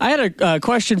 Yeah. I had a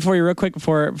question for you real quick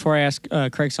before I ask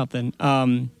Craig something.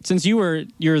 Since you're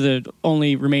the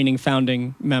only remaining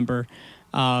founding member,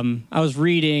 I was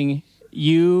reading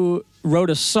you wrote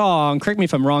a song. Correct me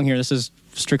if I'm wrong here. This is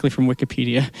strictly from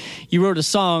Wikipedia. You wrote a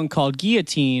song called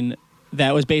Guillotine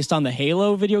that was based on the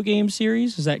Halo video game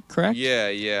series. Is that correct?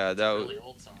 Yeah. That was...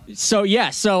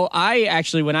 So I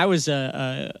actually, when I was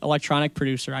a electronic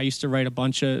producer, I used to write a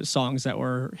bunch of songs that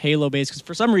were Halo based because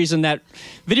for some reason that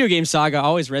video game saga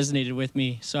always resonated with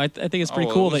me. So I think it's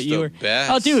pretty cool that you were.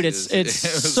 Best. Oh, dude, it's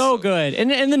so good,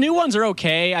 and the new ones are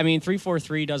okay. I mean,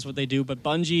 343 does what they do, but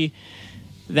Bungie,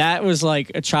 that was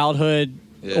like a childhood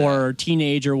or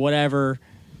teenage or whatever,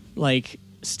 like.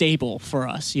 Staple for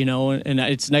us, and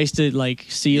it's nice to like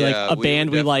see like a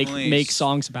band we like make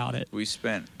songs about it. We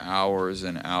spent hours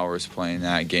and hours playing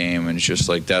that game, and it's just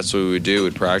like that's what we would do.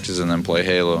 We'd practice and then play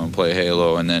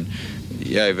Halo, and then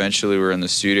eventually we were in the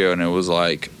studio, and it was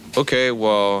like, okay,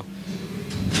 well,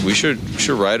 we should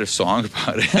write a song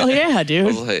about it. Hell yeah,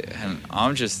 dude! And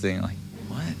I'm just thinking like,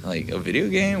 what? Like a video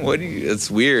game? What do you? It's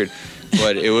weird.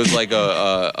 But it was like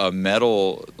a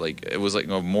metal, like it was like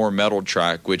a more metal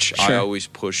track, which I always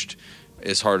pushed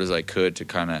as hard as I could to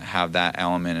kind of have that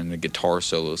element in the guitar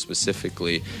solo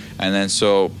specifically. And then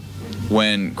so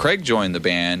when Craig joined the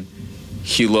band,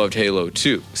 he loved Halo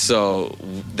too. So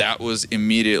that was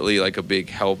immediately like a big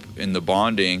help in the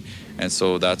bonding. And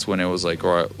so that's when it was like,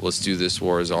 all right, let's do This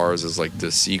War Is Ours as like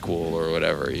the sequel or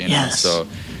whatever, you know? Yes. So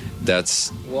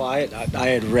that's... Well, I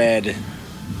had read...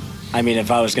 I mean,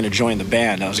 if I was going to join the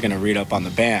band, I was going to read up on the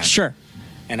band. Sure.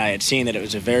 And I had seen that it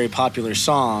was a very popular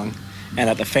song and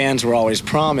that the fans were always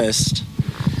promised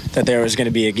that there was going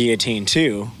to be a Guillotine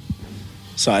 2.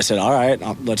 So I said, all right,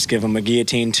 let's give them a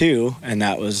Guillotine 2, and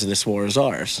that was This War Is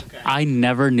Ours. I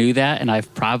never knew that, and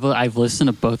I've listened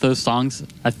to both those songs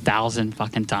 1,000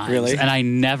 fucking times. Really? And I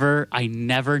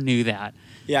never knew that.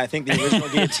 Yeah, I think the original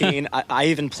Guillotine, I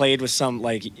even played with some,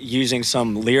 like, using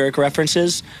some lyric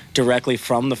references directly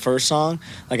from the first song.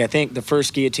 Like, I think the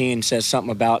first Guillotine says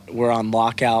something about we're on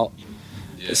lockout.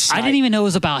 Yeah. I didn't even know it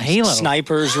was about Halo.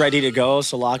 Snipers ready to go,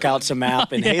 so lockout's a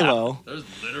map in Halo. There's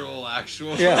literal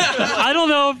actual... Yeah. I don't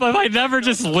know if I never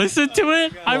just listened to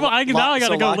it. Now I gotta go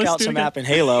listen Lockout's to a it. map in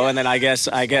Halo, and then I guess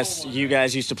you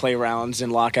guys used to play rounds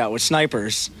in Lockout with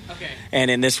snipers. Okay.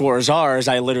 And in This War Is Ours,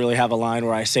 I literally have a line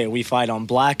where I say we fight on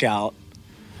Blackout,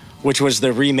 which was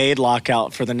the remade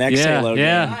Lockout for the next Halo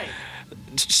game.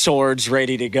 Swords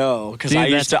ready to go, because Dude, I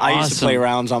used to awesome. play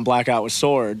rounds on Blackout with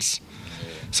swords.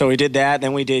 So we did that.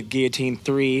 Then we did Guillotine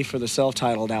 3 for the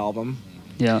self-titled album.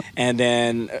 Yeah. And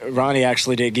then Ronnie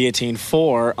actually did Guillotine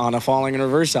 4 on a Falling in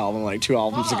Reverse album like 2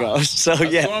 albums ago. So That's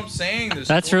yeah. what I'm saying.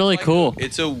 That's really cool.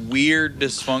 It's a weird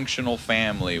dysfunctional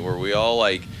family where we all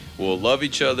like will love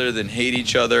each other, then hate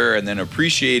each other, and then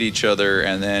appreciate each other,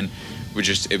 and then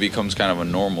it becomes kind of a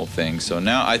normal thing. So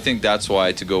now I think that's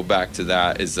why, to go back to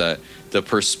that, is that the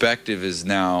perspective is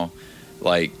now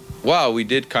like, wow, we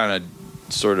did kind of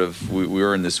sort of we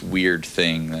were in this weird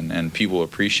thing, and people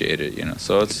appreciate it, you know.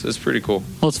 So it's pretty cool.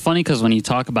 Well, it's funny because when you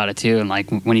talk about it too, and like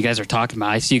when you guys are talking about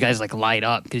it, I see you guys like light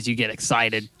up because you get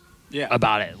excited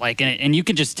about it. Like, and you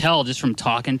can just tell just from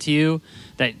talking to you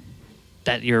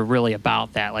that you're really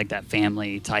about that, like that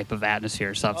family type of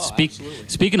atmosphere stuff. Absolutely.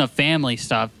 Speaking of family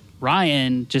stuff,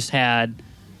 Ryan just had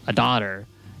a daughter,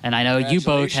 and I know you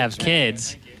both have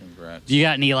kids. Congrats. Do you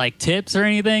got any like tips or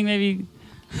anything? Maybe.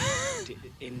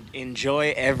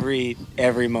 Enjoy every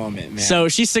moment, man. So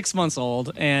she's 6 months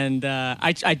old, and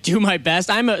I do my best.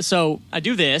 So I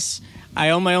do this. I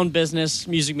own my own business,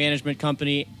 music management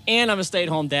company, and I'm a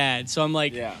stay-at-home dad. So I'm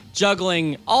like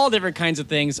juggling all different kinds of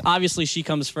things. Obviously, she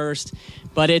comes first,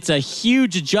 but it's a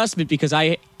huge adjustment because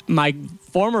my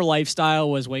former lifestyle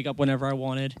was wake up whenever I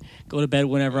wanted, go to bed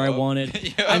whenever I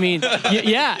wanted. I mean,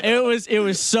 it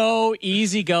was so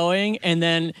easy going, and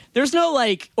then there's no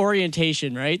like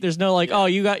orientation, right? There's no like, oh,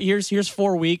 you got here's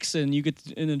 4 weeks and you get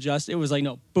to adjust. It was like,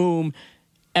 no, boom,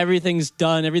 everything's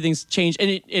done, everything's changed, and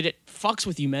it fucks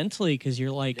with you mentally because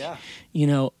you're like, you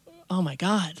know, oh my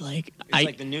god, like it's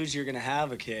like the news you're gonna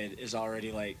have a kid is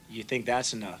already like, you think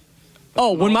that's enough.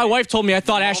 Oh, when my wife told me, I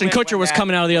thought Ashton Kutcher was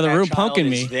coming out of the other room punking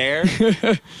me. There,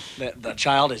 the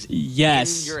child is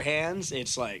Yes. in your hands.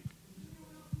 It's like,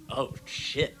 oh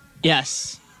shit.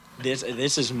 Yes.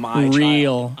 This is my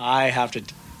Real. child. I have to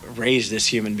raise this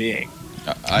human being.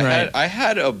 I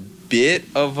had a bit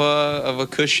of a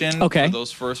cushion for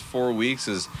those first 4 weeks.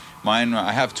 Is mine?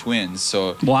 I have twins,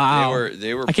 so wow.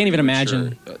 They were. I can't even premature.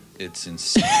 imagine. It's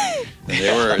insane.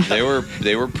 they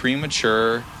were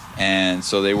premature. And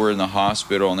so they were in the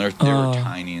hospital, and they were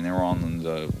tiny, and they were on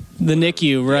the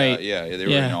NICU, right? Yeah, they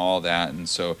were in all that, and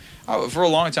so for a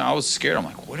long time I was scared. I'm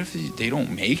like, what if they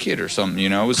don't make it or something? You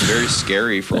know, it was very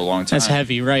scary for a long time. That's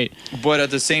heavy, right? But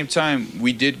at the same time,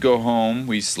 we did go home,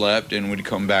 we slept, and we'd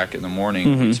come back in the morning.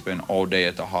 Mm-hmm. We'd spend all day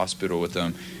at the hospital with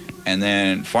them, and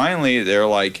then finally they're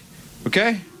like,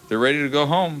 okay, they're ready to go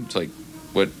home. It's like,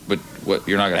 what?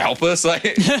 You're not gonna help us? Like,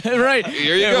 right?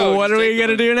 Here you go. What are we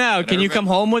gonna do now? Can you come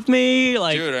home with me?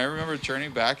 Like, dude, I remember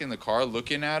turning back in the car,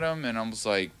 looking at him, and I was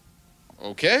like,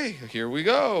 okay, here we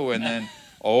go. And then,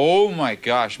 oh my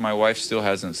gosh, my wife still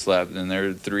hasn't slept, and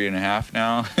they're 3.5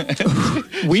 now.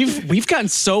 we've gotten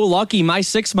so lucky. My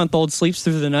 6-month-old sleeps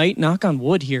through the night. Knock on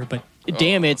wood here, but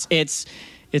damn, it's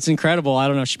incredible. I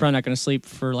don't know. She's probably not gonna sleep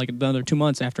for like another 2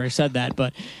 months after I said that,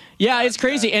 but. Yeah, it's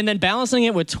crazy. And then balancing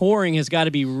it with touring has got to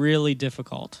be really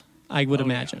difficult, I would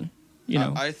imagine. You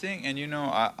know, I think, and you know,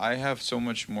 I have so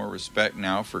much more respect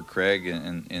now for Craig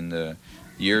in the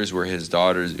years where his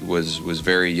daughter was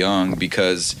very young,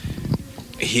 because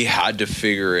he had to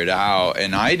figure it out,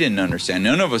 and I didn't understand.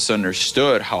 None of us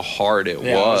understood how hard it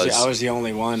was. I was the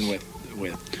only one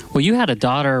with. Well, you had a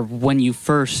daughter when you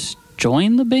first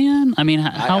joined the band? I mean,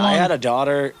 how long? I had a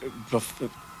daughter before.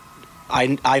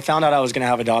 I found out I was going to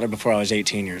have a daughter before I was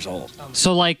 18 years old.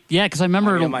 So, like, yeah, because I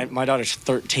remember... my daughter's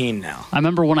 13 now. I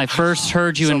remember when I first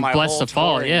heard you in Bless the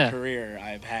Fall, yeah. Career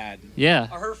I've had yeah.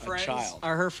 Are her friends, a child.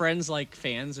 Are her friends, like,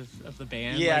 fans of the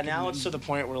band? Yeah, like, now it's to the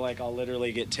point where, like, I'll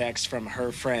literally get texts from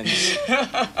her friends'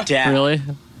 dad. Really?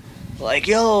 Like,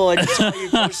 yo, I just saw you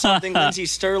post something. Lindsey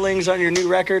Sterling's on your new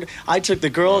record. I took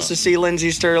the girls to see Lindsey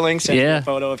Sterling. Sent me a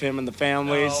photo of him and the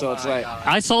family. So it's like,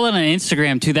 I saw that on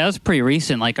Instagram too. That was pretty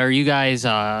recent. Like, are you guys?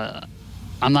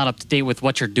 I'm not up to date with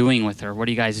what you're doing with her. What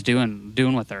are you guys doing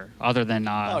with her other than?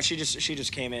 She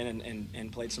just came in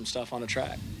and played some stuff on a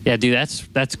track. Yeah, dude,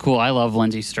 that's cool. I love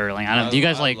Lindsey Sterling. Do you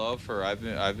guys like? I love her. I've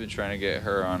been trying to get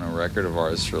her on a record of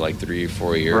ours for like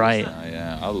 3-4 years. Right. Now.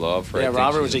 Yeah, I love her. Yeah,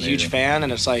 Robert was a huge fan,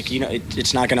 and it's like, you know,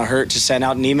 it's not going to hurt to send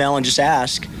out an email and just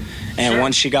ask. And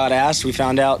once she got asked, we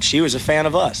found out she was a fan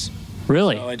of us.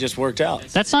 Really? So it just worked out.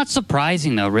 That's not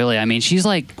surprising though. Really, I mean, she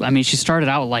started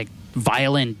out like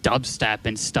violin dubstep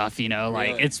and stuff, you know,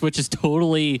 like really? which is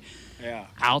totally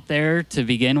out there to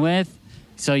begin with.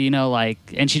 So, you know, like,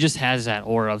 and she just has that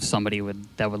aura of somebody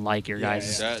that would like your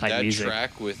guys' type music. That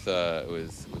track with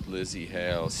Lizzie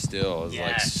Hale still is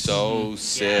like so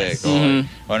sick. Like,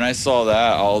 when I saw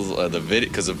that, I was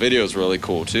because the video is really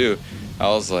cool too. I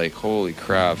was like, holy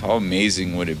crap, how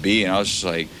amazing would it be? And I was just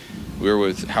like, we were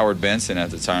with Howard Benson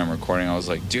at the time recording. I was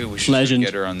like, dude, we should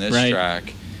get her on this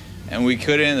track. And we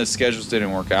couldn't, the schedules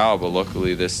didn't work out, but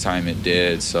luckily this time it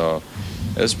did. So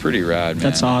it was pretty rad, man.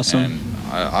 That's awesome. And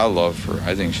I love her.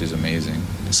 I think she's amazing.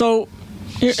 So,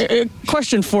 a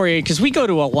question for you, because we go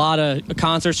to a lot of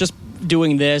concerts just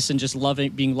doing this and just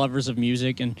being lovers of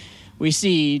music, and we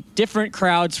see different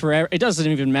crowds for it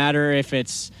doesn't even matter if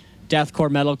it's deathcore,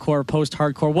 metalcore,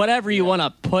 post-hardcore, whatever you want to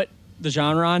put the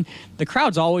genre on. The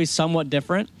crowd's always somewhat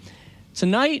different.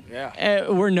 Tonight,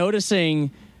 we're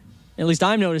noticing... At least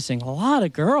I'm noticing a lot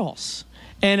of girls,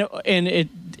 and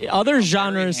other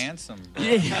genres. Very handsome.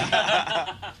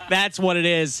 That's what it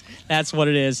is. That's what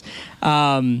it is.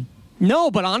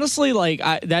 No, but honestly, like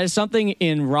that is something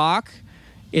in rock.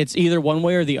 It's either one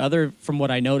way or the other. From what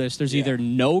I noticed, there's either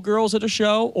no girls at a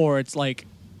show or it's like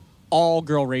all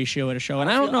girl ratio at a show.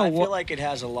 And I don't know. I feel like it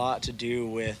has a lot to do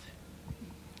with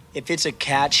if it's a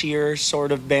catchier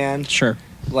sort of band. Sure.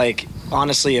 Like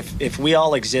honestly, if we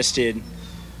all existed.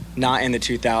 Not in the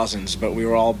 2000s, but we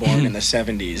were all born in the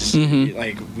 70s.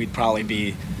 Like, we'd probably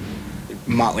be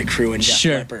Motley Crue and Def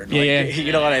Leppard. Like,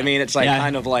 you know what I mean? It's like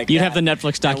kind of like you'd have the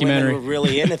Netflix documentary. And we're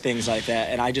really into things like that.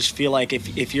 And I just feel like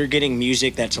if you're getting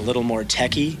music that's a little more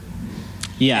techie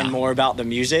and more about the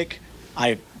music,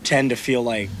 I tend to feel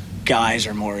like guys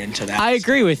are more into that. I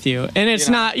agree with you. And it's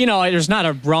not, there's not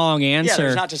a wrong answer. Yeah,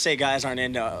 there's not to say guys aren't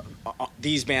into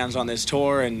these bands on this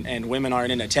tour and women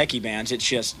aren't into techie bands. It's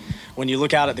just when you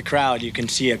look out at the crowd, you can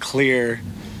see a clear...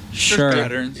 Sure.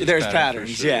 There's patterns,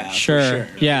 sure. yeah. Sure.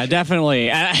 Yeah, definitely.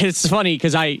 It's funny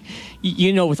because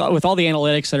with all the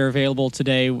analytics that are available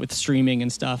today with streaming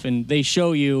and stuff, and they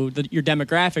show you your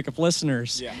demographic of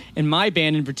listeners. Yeah. And my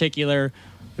band in particular...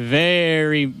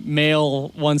 very male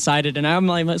one-sided, and I'm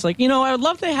like, it's like, I would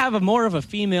love to have more of a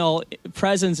female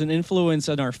presence and influence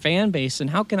in our fan base, and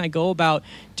how can I go about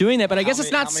doing that? But I guess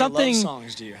it's not something. How many love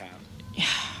songs do you have?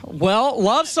 Well,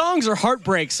 love songs or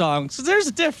heartbreak songs. So there's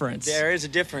a difference. There is a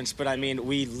difference, but I mean,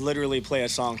 we literally play a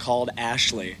song called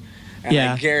Ashley. And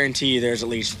I guarantee you there's at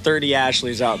least 30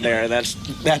 Ashleys out there.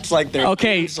 That's like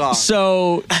their song.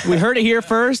 So we heard it here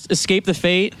first. Escape the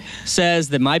Fate says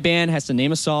that my band has to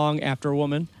name a song after a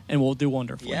woman, and we'll do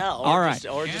wonderfully. Yeah, all right.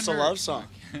 Or just a love song.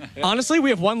 Honestly,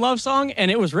 we have one love song, and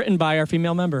it was written by our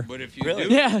female member. But if you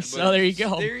so there you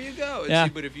go. There you go. Yeah.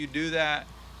 See, but if you do that,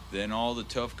 then all the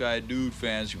tough guy dude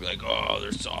fans will be like, oh,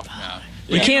 they're soft now.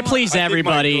 We can't please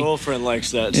everybody. My girlfriend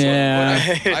likes that song.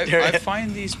 Yeah. I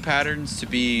find these patterns to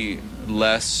be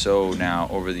less so now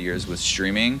over the years with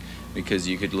streaming because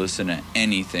you could listen to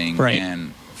anything. Right.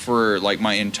 And for like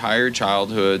my entire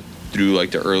childhood through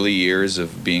like the early years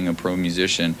of being a pro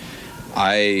musician,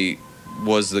 I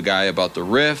was the guy about the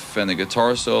riff and the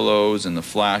guitar solos and the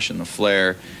flash and the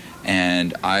flare.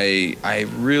 And I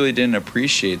really didn't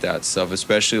appreciate that stuff,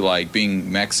 especially like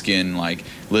being Mexican, like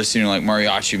listening to like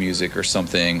mariachi music or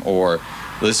something, or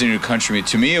listening to country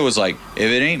music. To me, it was like, if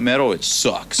it ain't metal, it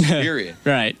sucks, period.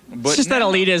 Right. But it's just that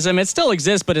elitism. It still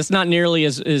exists, but it's not nearly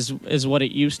as what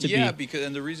it used to be. Yeah,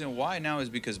 and the reason why now is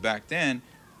because back then,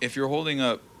 if you're holding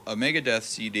up a Megadeth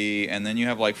CD and then you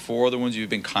have like 4 other ones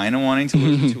you've been kind of wanting to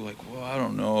listen to, like, well, I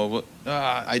don't know.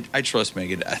 I trust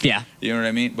Megadeth. Yeah. You know what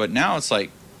I mean? But now it's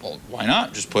like, well, why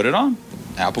not? Just put it on.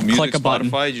 Apple Music, Click a button.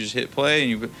 Spotify, you just hit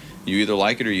play and you either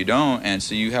like it or you don't, and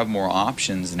so you have more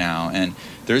options now. And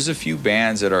there's a few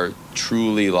bands that are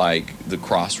truly like the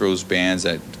Crossroads bands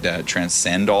that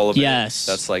transcend all of it. Yes.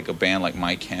 That's like a band like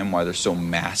My Chem, why they're so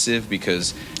massive,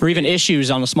 because Or even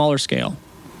Issues on a smaller scale.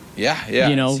 yeah,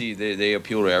 You know? see, they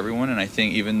appeal to everyone, and I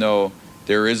think even though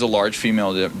there is a large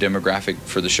female demographic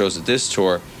for the shows at this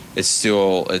tour, it's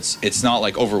still it's not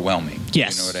like overwhelming.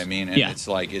 Yes. You know what I mean? And Yeah. it's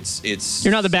like it's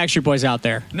You're not the Backstreet Boys out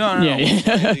there. no, Yeah.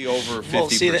 slightly over 50%. Well,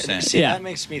 see, Yeah. that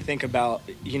makes me think about,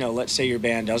 let's say your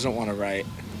band doesn't want to write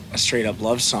a straight up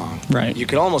love song. Right. You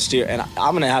could almost do, and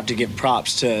I'm going to have to give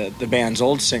props to the band's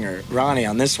old singer, Ronnie,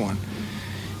 on this one.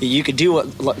 You could do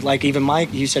what, like even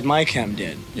you said My Chem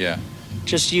did. Yeah.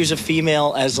 Just use a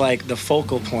female as like the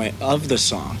focal point of the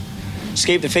song.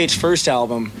 Escape the Fate's first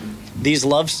album, these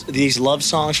love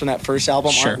songs from that first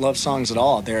album Sure. aren't love songs at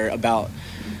all. They're about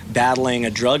battling a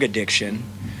drug addiction,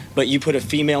 but you put a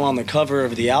female on the cover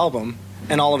of the album,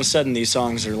 and all of a sudden these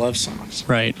songs are love songs,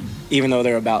 Right. even though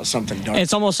they're about something dark.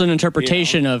 It's almost an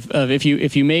interpretation of if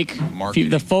you make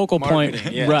Marketing. the focal point,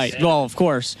 Marketing, yes. right? Well, of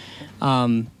course,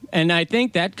 and I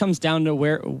think that comes down to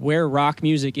where rock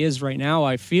music is right now.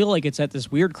 I feel like it's at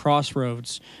this weird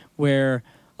crossroads where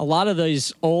a lot of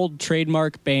these old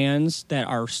trademark bands that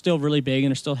are still really big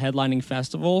and are still headlining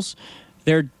festivals,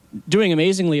 they're doing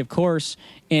amazingly, of course.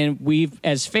 And we've,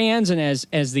 as fans and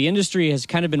as the industry has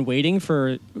kind of been waiting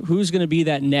for who's going to be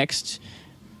that next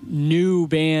new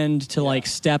band to like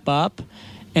step up.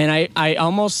 And I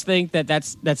almost think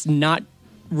that's not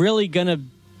really going to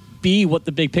be what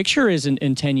the big picture is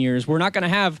in 10 years. We're not going to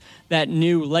have that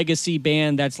new legacy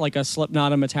band that's like a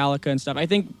Slipknot, a Metallica and stuff. I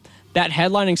think that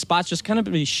headlining spot's just kind of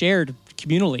be shared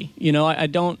communally. I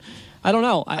don't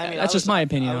know. That's just my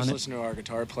opinion I was on it. listening to our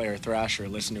guitar player Thrasher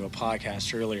listen to a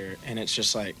podcast earlier, and it's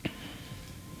just like,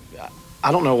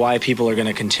 I don't know why people are going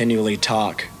to continually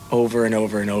talk over and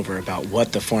over and over about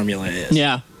what the formula is.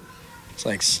 Yeah. It's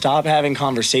like, stop having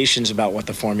conversations about what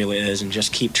the formula is and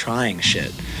just keep trying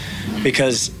shit.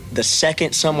 Because the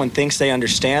second someone thinks they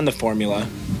understand the formula,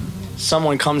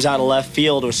 someone comes out of left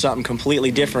field with something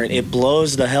completely different, it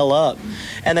blows the hell up.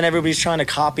 And then everybody's trying to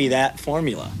copy that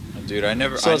formula. Dude, I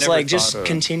never. So it's like, just thought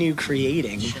continue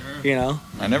creating,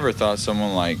 I never thought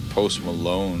someone like Post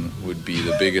Malone would be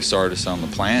the biggest artist on the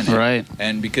planet. Right.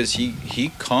 And because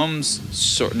he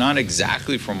comes not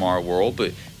exactly from our world,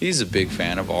 but he's a big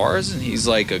fan of ours, and he's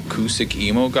like acoustic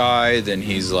emo guy. Then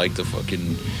he's like the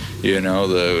fucking,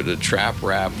 the trap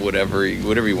rap, whatever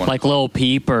you want. Like Lil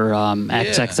Peep or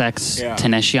XXX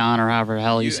Tenacion or however the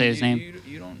hell you say his name.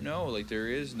 You don't know. Like, there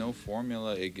is no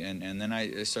formula. And then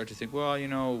I start to think,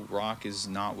 well, rock is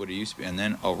not what it used to be. And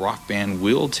then a rock band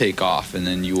will take off, and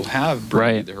then you'll have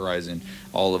Bring Me the Horizon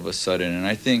all of a sudden. And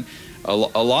I think a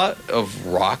lot of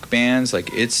rock bands, like,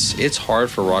 it's hard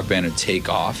for a rock band to take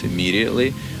off immediately.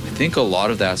 I think a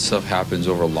lot of that stuff happens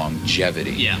over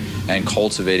longevity and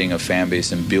cultivating a fan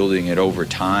base and building it over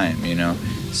time,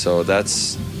 So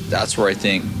that's where I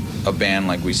think a band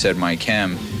like we said, My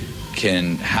Chem,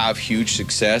 can have huge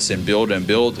success and build,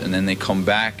 and then they come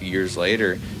back years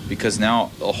later, because now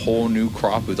a whole new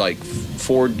crop of like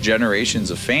 4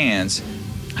 generations of fans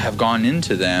have gone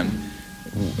into them.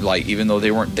 Like, even though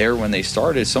they weren't there when they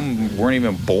started, some weren't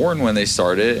even born when they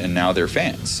started, and now they're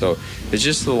fans. So it's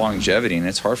just the longevity, and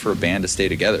it's hard for a band to stay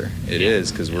together. It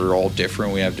is, because we're all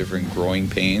different. We have different growing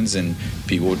pains, and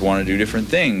people would want to do different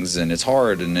things, and it's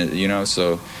hard, and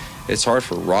so it's hard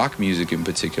for rock music in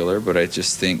particular. But I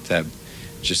just think that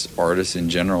just artists in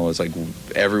general is like,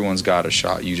 everyone's got a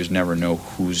shot. You just never know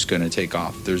who's going to take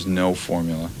off. There's no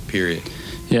formula, period.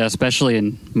 Yeah, especially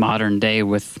in modern day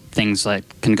with things that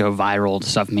can go viral and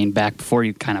stuff. I mean, back before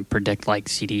you kind of predict like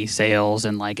CD sales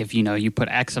and like if you put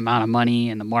X amount of money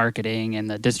in the marketing and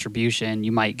the distribution,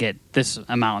 you might get this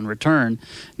amount in return.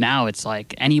 Now it's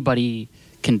like anybody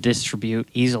can distribute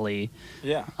easily.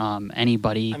 Yeah.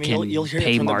 Anybody can you'll hear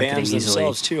pay it from the marketing bands easily.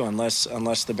 themselves too,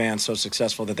 unless the band's so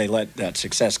successful that they let that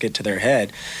success get to their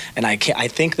head. And I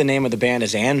think the name of the band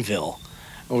is Anvil.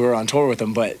 We were on tour with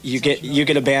them, but you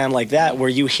get a band like that where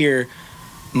you hear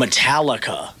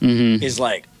Metallica is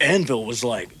like, Anvil was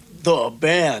like the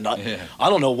band. I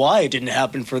don't know why it didn't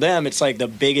happen for them. It's like the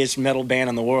biggest metal band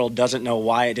in the world doesn't know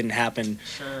why it didn't happen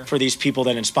for these people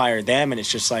that inspired them, and it's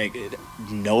just like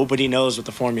nobody knows what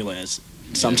the formula is.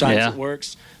 Sometimes it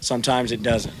works, sometimes it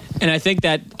doesn't. And I think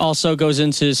that also goes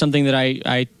into something that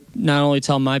I not only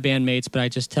tell my bandmates, but I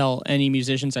just tell any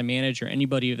musicians I manage or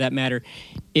anybody of that matter.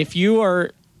 If you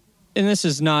are, and this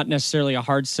is not necessarily a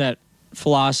hard set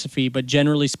philosophy, but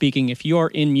generally speaking, if you are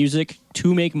in music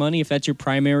to make money, if that's your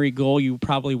primary goal, you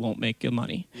probably won't make good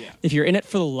money. Yeah. If you're in it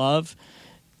for the love,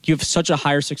 you have such a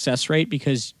higher success rate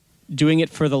because doing it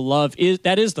for the love is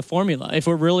the formula. If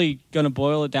we're really going to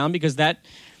boil it down, because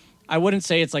I wouldn't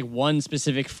say it's like one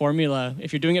specific formula.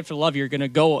 If you're doing it for love, you're going to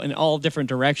go in all different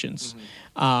directions.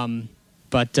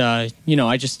 But I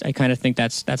kind of think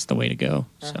that's the way to go.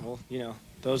 So. Well,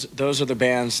 those are the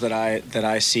bands that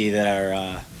I see that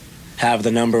are have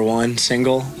the number one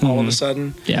single all of a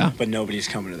sudden. Yeah. But nobody's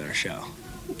coming to their show.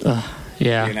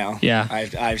 Yeah. Yeah.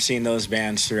 I've seen those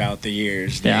bands throughout the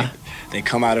years. They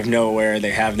come out of nowhere.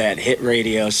 They have that hit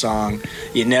radio song.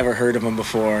 You never heard of them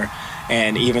before.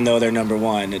 And even though they're number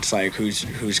one, it's like,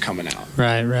 who's coming out?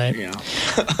 Right.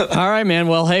 All right, man.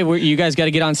 Well, hey, you guys got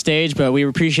to get on stage, but we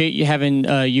appreciate you having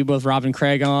you both, Rob and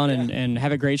Craig, on, and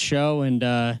have a great show. And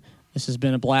this has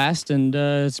been a blast, and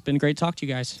it's been great to talk to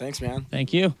you guys. Thanks, man.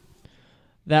 Thank you.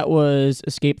 That was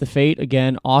Escape the Fate.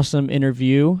 Again, awesome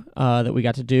interview that we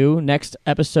got to do. Next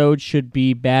episode should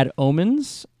be Bad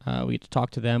Omens. We get to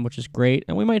talk to them, which is great.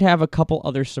 And we might have a couple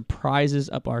other surprises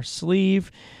up our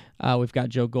sleeve. We've got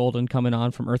Joe Golden coming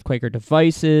on from Earthquaker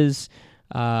Devices.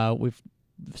 We've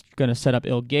going to set up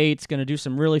Ill Gates, going to do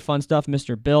some really fun stuff.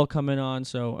 Mr. Bill coming on.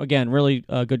 So, again, really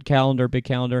good calendar, big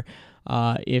calendar.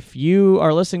 If you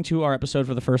are listening to our episode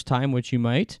for the first time, which you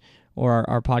might, or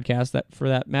our podcast for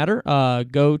that matter,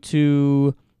 go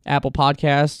to Apple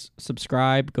Podcasts,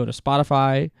 subscribe, go to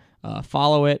Spotify,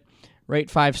 follow it.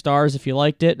 Rate 5 stars if you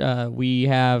liked it. We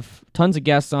have tons of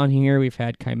guests on here. We've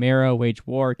had Chimera, Wage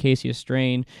War, Casey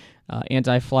Estrain,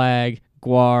 Anti-Flag,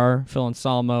 Guar, Phil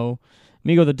Anselmo,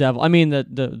 Amigo the Devil. I mean,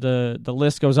 the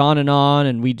list goes on,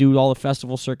 and we do all the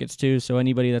festival circuits too. So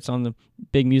anybody that's on the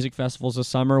big music festivals this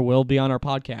summer will be on our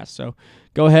podcast. So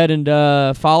go ahead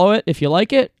and follow it if you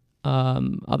like it.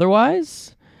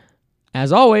 Otherwise,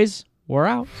 as always, we're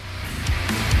out.